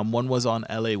 and one was on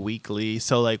LA Weekly.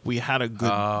 So like we had a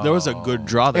good. There was a good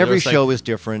draw. There. Every There was, show like, is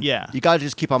different. Yeah. You got to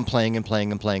just keep on playing and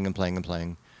playing and playing and playing and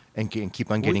playing and keep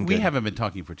on getting we good. haven't been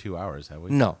talking for 2 hours, have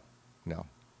we? No.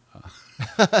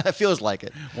 It feels like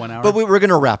it. 1 hour? But we're going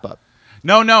to wrap up.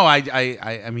 No.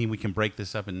 I mean, we can break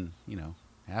this up in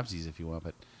halvesies if you want,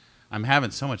 but I'm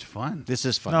having so much fun. This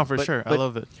is fun. No, for But- sure. I but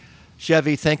love it.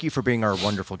 Chevy, thank you for being our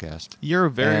wonderful guest. You're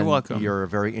very And welcome. You're a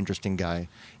very interesting guy.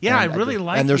 Yeah, And I really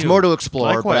like And there's you. more to explore,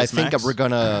 but I Likewise, think Max. we're going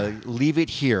to leave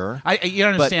it here. You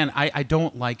understand? I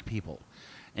don't like people,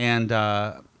 and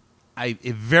I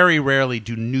very rarely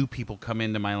do new people come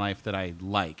into my life that I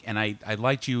like. And I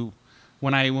liked you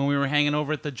when we were hanging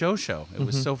over at the Joe show. It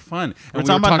was so fun. We're And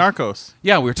talking about Narcos.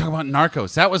 Yeah, we were talking about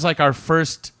Narcos. That was like our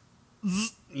first,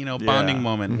 bonding Yeah.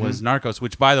 moment was Narcos.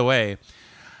 Which, by the way,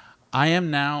 I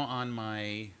am now on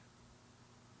my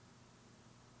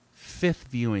 5th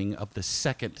viewing of the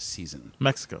 2nd season.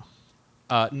 Mexico.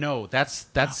 No, that's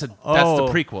the Oh.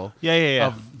 prequel. Yeah.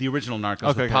 Of the original Narcos Okay,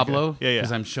 with okay, Pablo. okay. Yeah, yeah.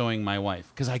 Because I'm showing my wife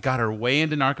because I got her way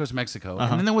into Narcos Mexico,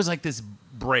 Uh-huh. and then there was like this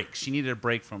break. She needed a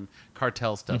break from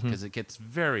cartel stuff Mm-hmm. because it gets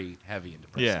very heavy and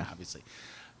depressing, Yeah. obviously.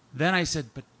 Then I said,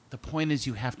 but the point is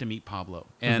you have to meet Pablo.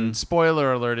 Mm-hmm. And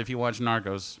spoiler alert, if you watch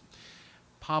Narcos,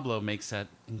 Pablo makes that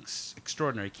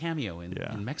extraordinary cameo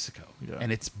in Mexico. Yeah.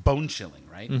 And it's bone-chilling,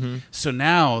 right? Mm-hmm. So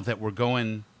now that we're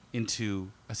going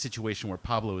into a situation where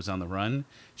Pablo is on the run,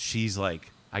 she's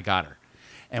like, I got her.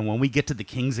 And when we get to the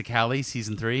Kings of Cali,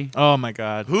 season 3, Oh my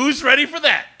God. who's ready for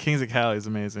that? Kings of Cali is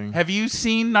amazing. Have you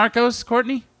seen Narcos,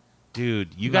 Courtney? Dude,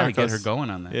 you got to get Narcos. her going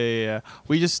on that. Yeah.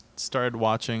 We just started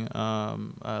watching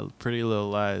Pretty Little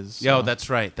Lies. Yo, so- that's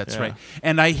right. That's Yeah. right.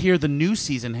 And I hear the new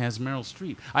season has Meryl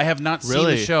Streep. I have not seen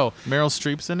really the show. Meryl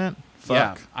Streep's in it.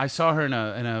 Yeah, Fuck. I saw her in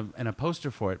a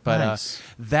poster for it. But Nice.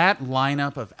 that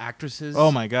lineup of actresses,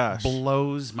 Oh my gosh.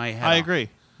 blows my head. I off.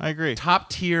 agree. Top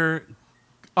tier,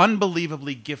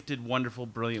 unbelievably gifted, wonderful,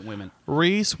 brilliant women.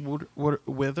 Reese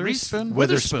Witherspoon.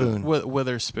 Witherspoon.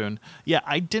 Witherspoon. Yeah,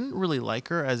 I didn't really like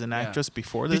her as an actress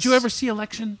before this. Did you ever see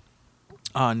Election?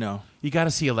 No. You got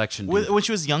to see Election. Dude. When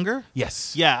she was younger.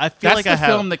 Yes. Yeah, I feel That's like the I have.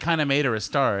 film that kind of made her a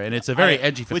star, and it's a very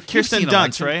edgy film. with You've Kirsten seen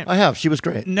Dunst, Election? right? I have. She was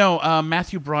great. No,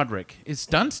 Matthew Broderick. Is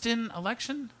Dunst in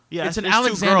Election? Yeah, it's an there's two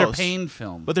Alexander girls. Payne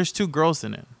film. But there's 2 girls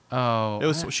in it.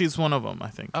 oh, She's one of them, I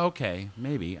think. okay,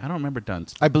 maybe I don't remember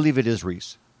Dunst. I believe it is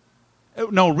Reese.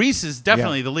 No, Reese is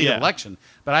definitely Yeah. the lead Yeah. of Election,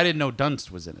 but I didn't know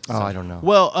Dunst was in it. Oh, so- I don't know.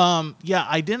 Well, yeah,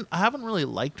 I haven't really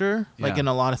liked her like Yeah. in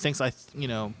a lot of things.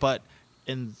 But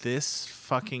in this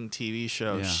fucking TV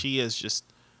show, Yeah. she is just.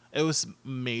 It was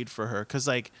made for her because,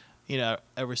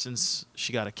 ever since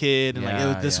she got a kid and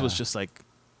Yeah, this was yeah. just like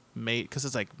made because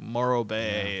it's like Morro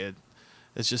Bay.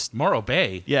 It's just Morro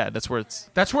Bay. yeah, that's where it's.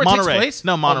 That's where it takes Monterey. place?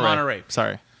 No, Oh, Monterey. Monterey.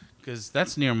 Sorry. Because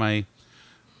that's near my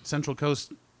Central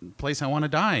Coast place I want to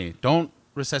die. Don't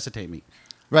resuscitate me.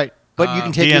 Right. But you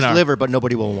can take his DNR. liver, but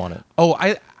nobody will want it. Oh,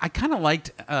 I kind of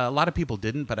liked, a lot of people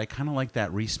didn't, but I kind of liked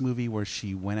that Reese movie where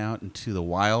she went out into the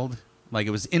wild. Like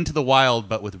it was Into the Wild,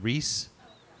 but with Reese.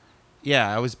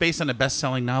 Yeah, it was based on a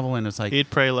best-selling novel, and it's like, Eat,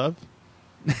 Pray, Love.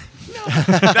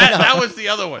 that was the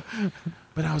other one.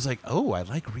 But I was like, oh, I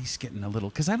like Reese getting a little,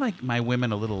 because I like my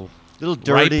women a little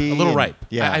Dirty. ripe, a little and- ripe.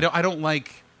 Yeah. I don't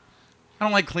like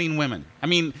clean women. I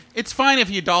mean, it's fine if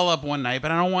you doll up one night,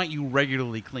 but I don't want you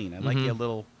regularly clean. I like you a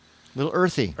little little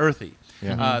earthy. earthy.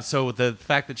 Yeah. So the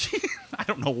fact that she, I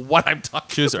don't know what I'm talking.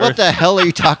 She was What the hell are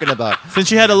you talking about? Since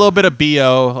she had a little bit of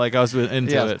BO, like I was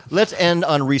into Yeah. it. Let's end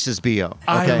on Reese's BO. Okay.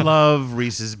 I love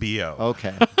Reese's BO.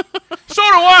 Okay. So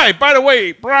do I. By the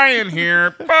way, Brian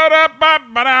here.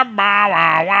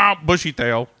 Ba-da-ba-ba-da-ba-wow-wow. Bushy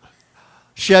tail.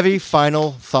 Chevy,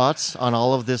 final thoughts on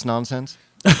all of this nonsense?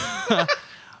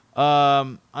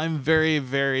 I'm very,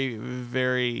 very,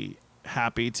 very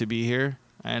happy to be here,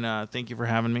 and thank you for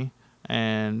having me.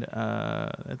 And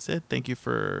that's it. Thank you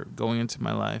for going into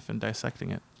my life and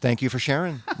dissecting it. Thank you for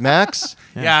sharing. Max?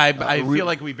 Yeah, I feel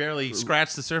like we barely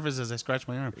scratched the surface as I scratched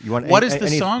my arm. You want What is the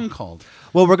any- song called?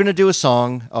 Well, we're going to do a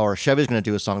song, or Chevy's going to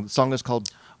do a song. The song is called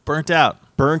Burnt out.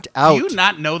 Burnt Out. Do you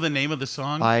not know the name of the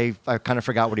song? I kind of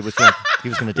forgot what he was going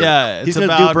to do. Yeah, He's it's gonna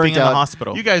do about Burnt being in the Out.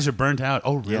 hospital. You guys are burnt out.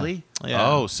 Oh, really? Yeah.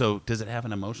 Oh, so does it have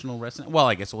an emotional resonance? Well,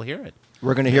 I guess we'll hear it.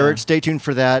 We're going to hear it. Stay tuned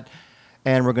for that.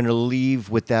 And we're going to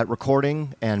leave with that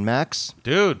recording. And Max,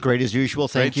 Dude, great as usual.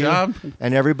 Thank Great you. job.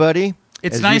 And everybody.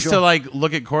 It's as nice usual. to like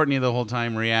look at Courtney the whole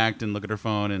time, react, and look at her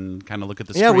phone, and kind of look at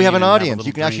the screen. Yeah, we have an and a audience. little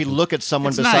You can actually drink. look at someone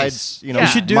It's besides, nice. you know, Yeah.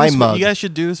 You should do my this. mug. You guys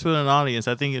should do this with an audience.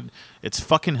 I think it's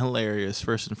fucking hilarious.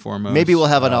 First and foremost. Maybe we'll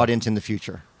have an audience in the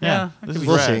future. Yeah, This is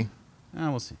We'll rad. see.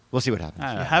 We'll see. We'll see what happens.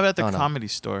 Have it at the Oh, no. comedy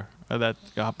store or that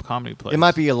comedy place. It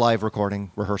might be a live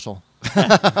recording rehearsal.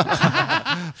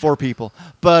 4 people.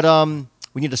 But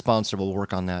we need a sponsor. We'll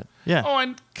work on that. Yeah. Oh,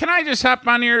 and can I just hop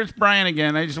on here? It's Brian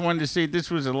again. I just wanted to say this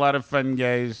was a lot of fun,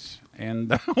 guys.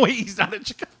 And wait, he's not in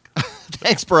Chicago.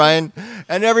 Thanks, Brian.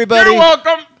 And everybody, You're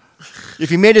welcome.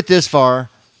 if you made it this far,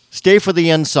 stay for the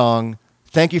end song.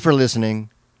 Thank you for listening.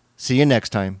 See you next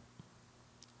time.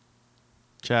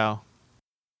 Ciao.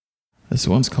 This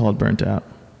one's called Burnt Out.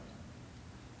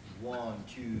 1,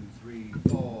 2, 3,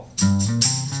 4.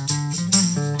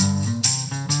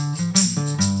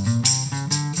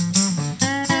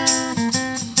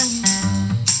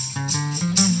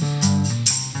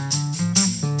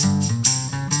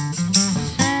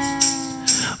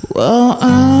 Well,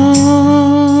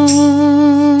 I'm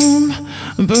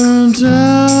burnt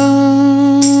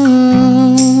out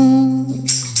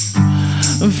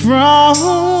from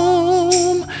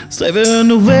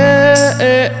slaving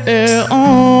away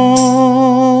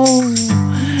on,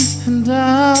 and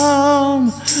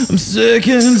I'm sick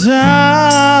and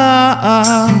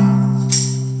tired,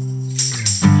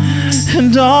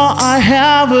 and all I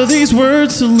have are these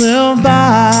words to live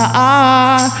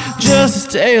by. Just to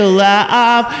stay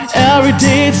alive. Every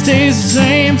day it stays the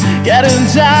same. Getting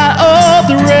tired of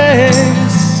the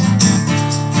race.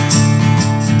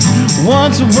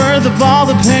 What's it worth of all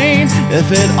the pain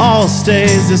if it all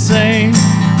stays the same?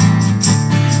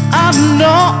 I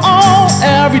know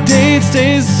every day it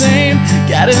stays the same.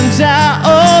 Getting tired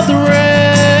of the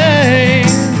rain.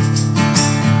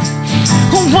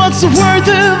 What's the worth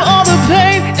of all the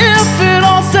pain if it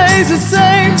all stays the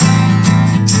same?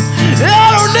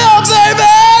 I don't know, baby.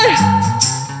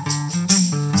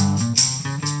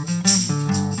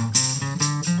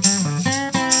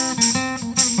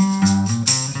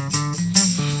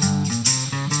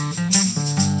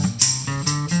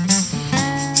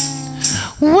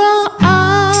 Well,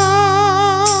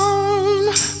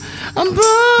 I'm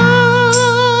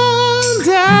burned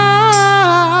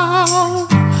out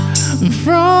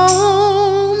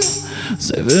from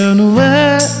saving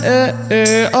away.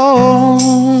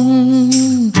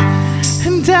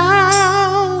 And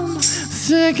I'm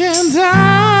sick and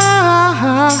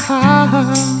tired,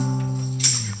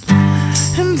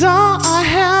 and all I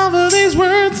have are these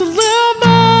words to live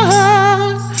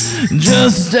by.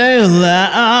 Just stay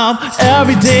alive.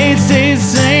 Every day it stays the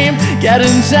same.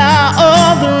 Getting tired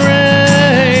of the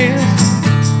rain.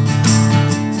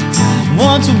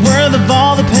 What's it worth of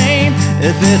all the pain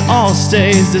if it all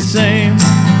stays the same?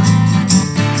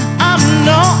 I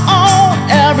know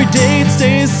every day it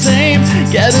stays the same.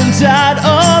 Getting tired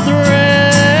of the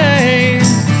rain.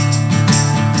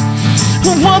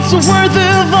 What's the worth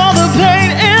of all the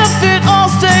pain if it all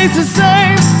stays the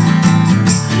same?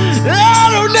 I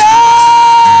don't know.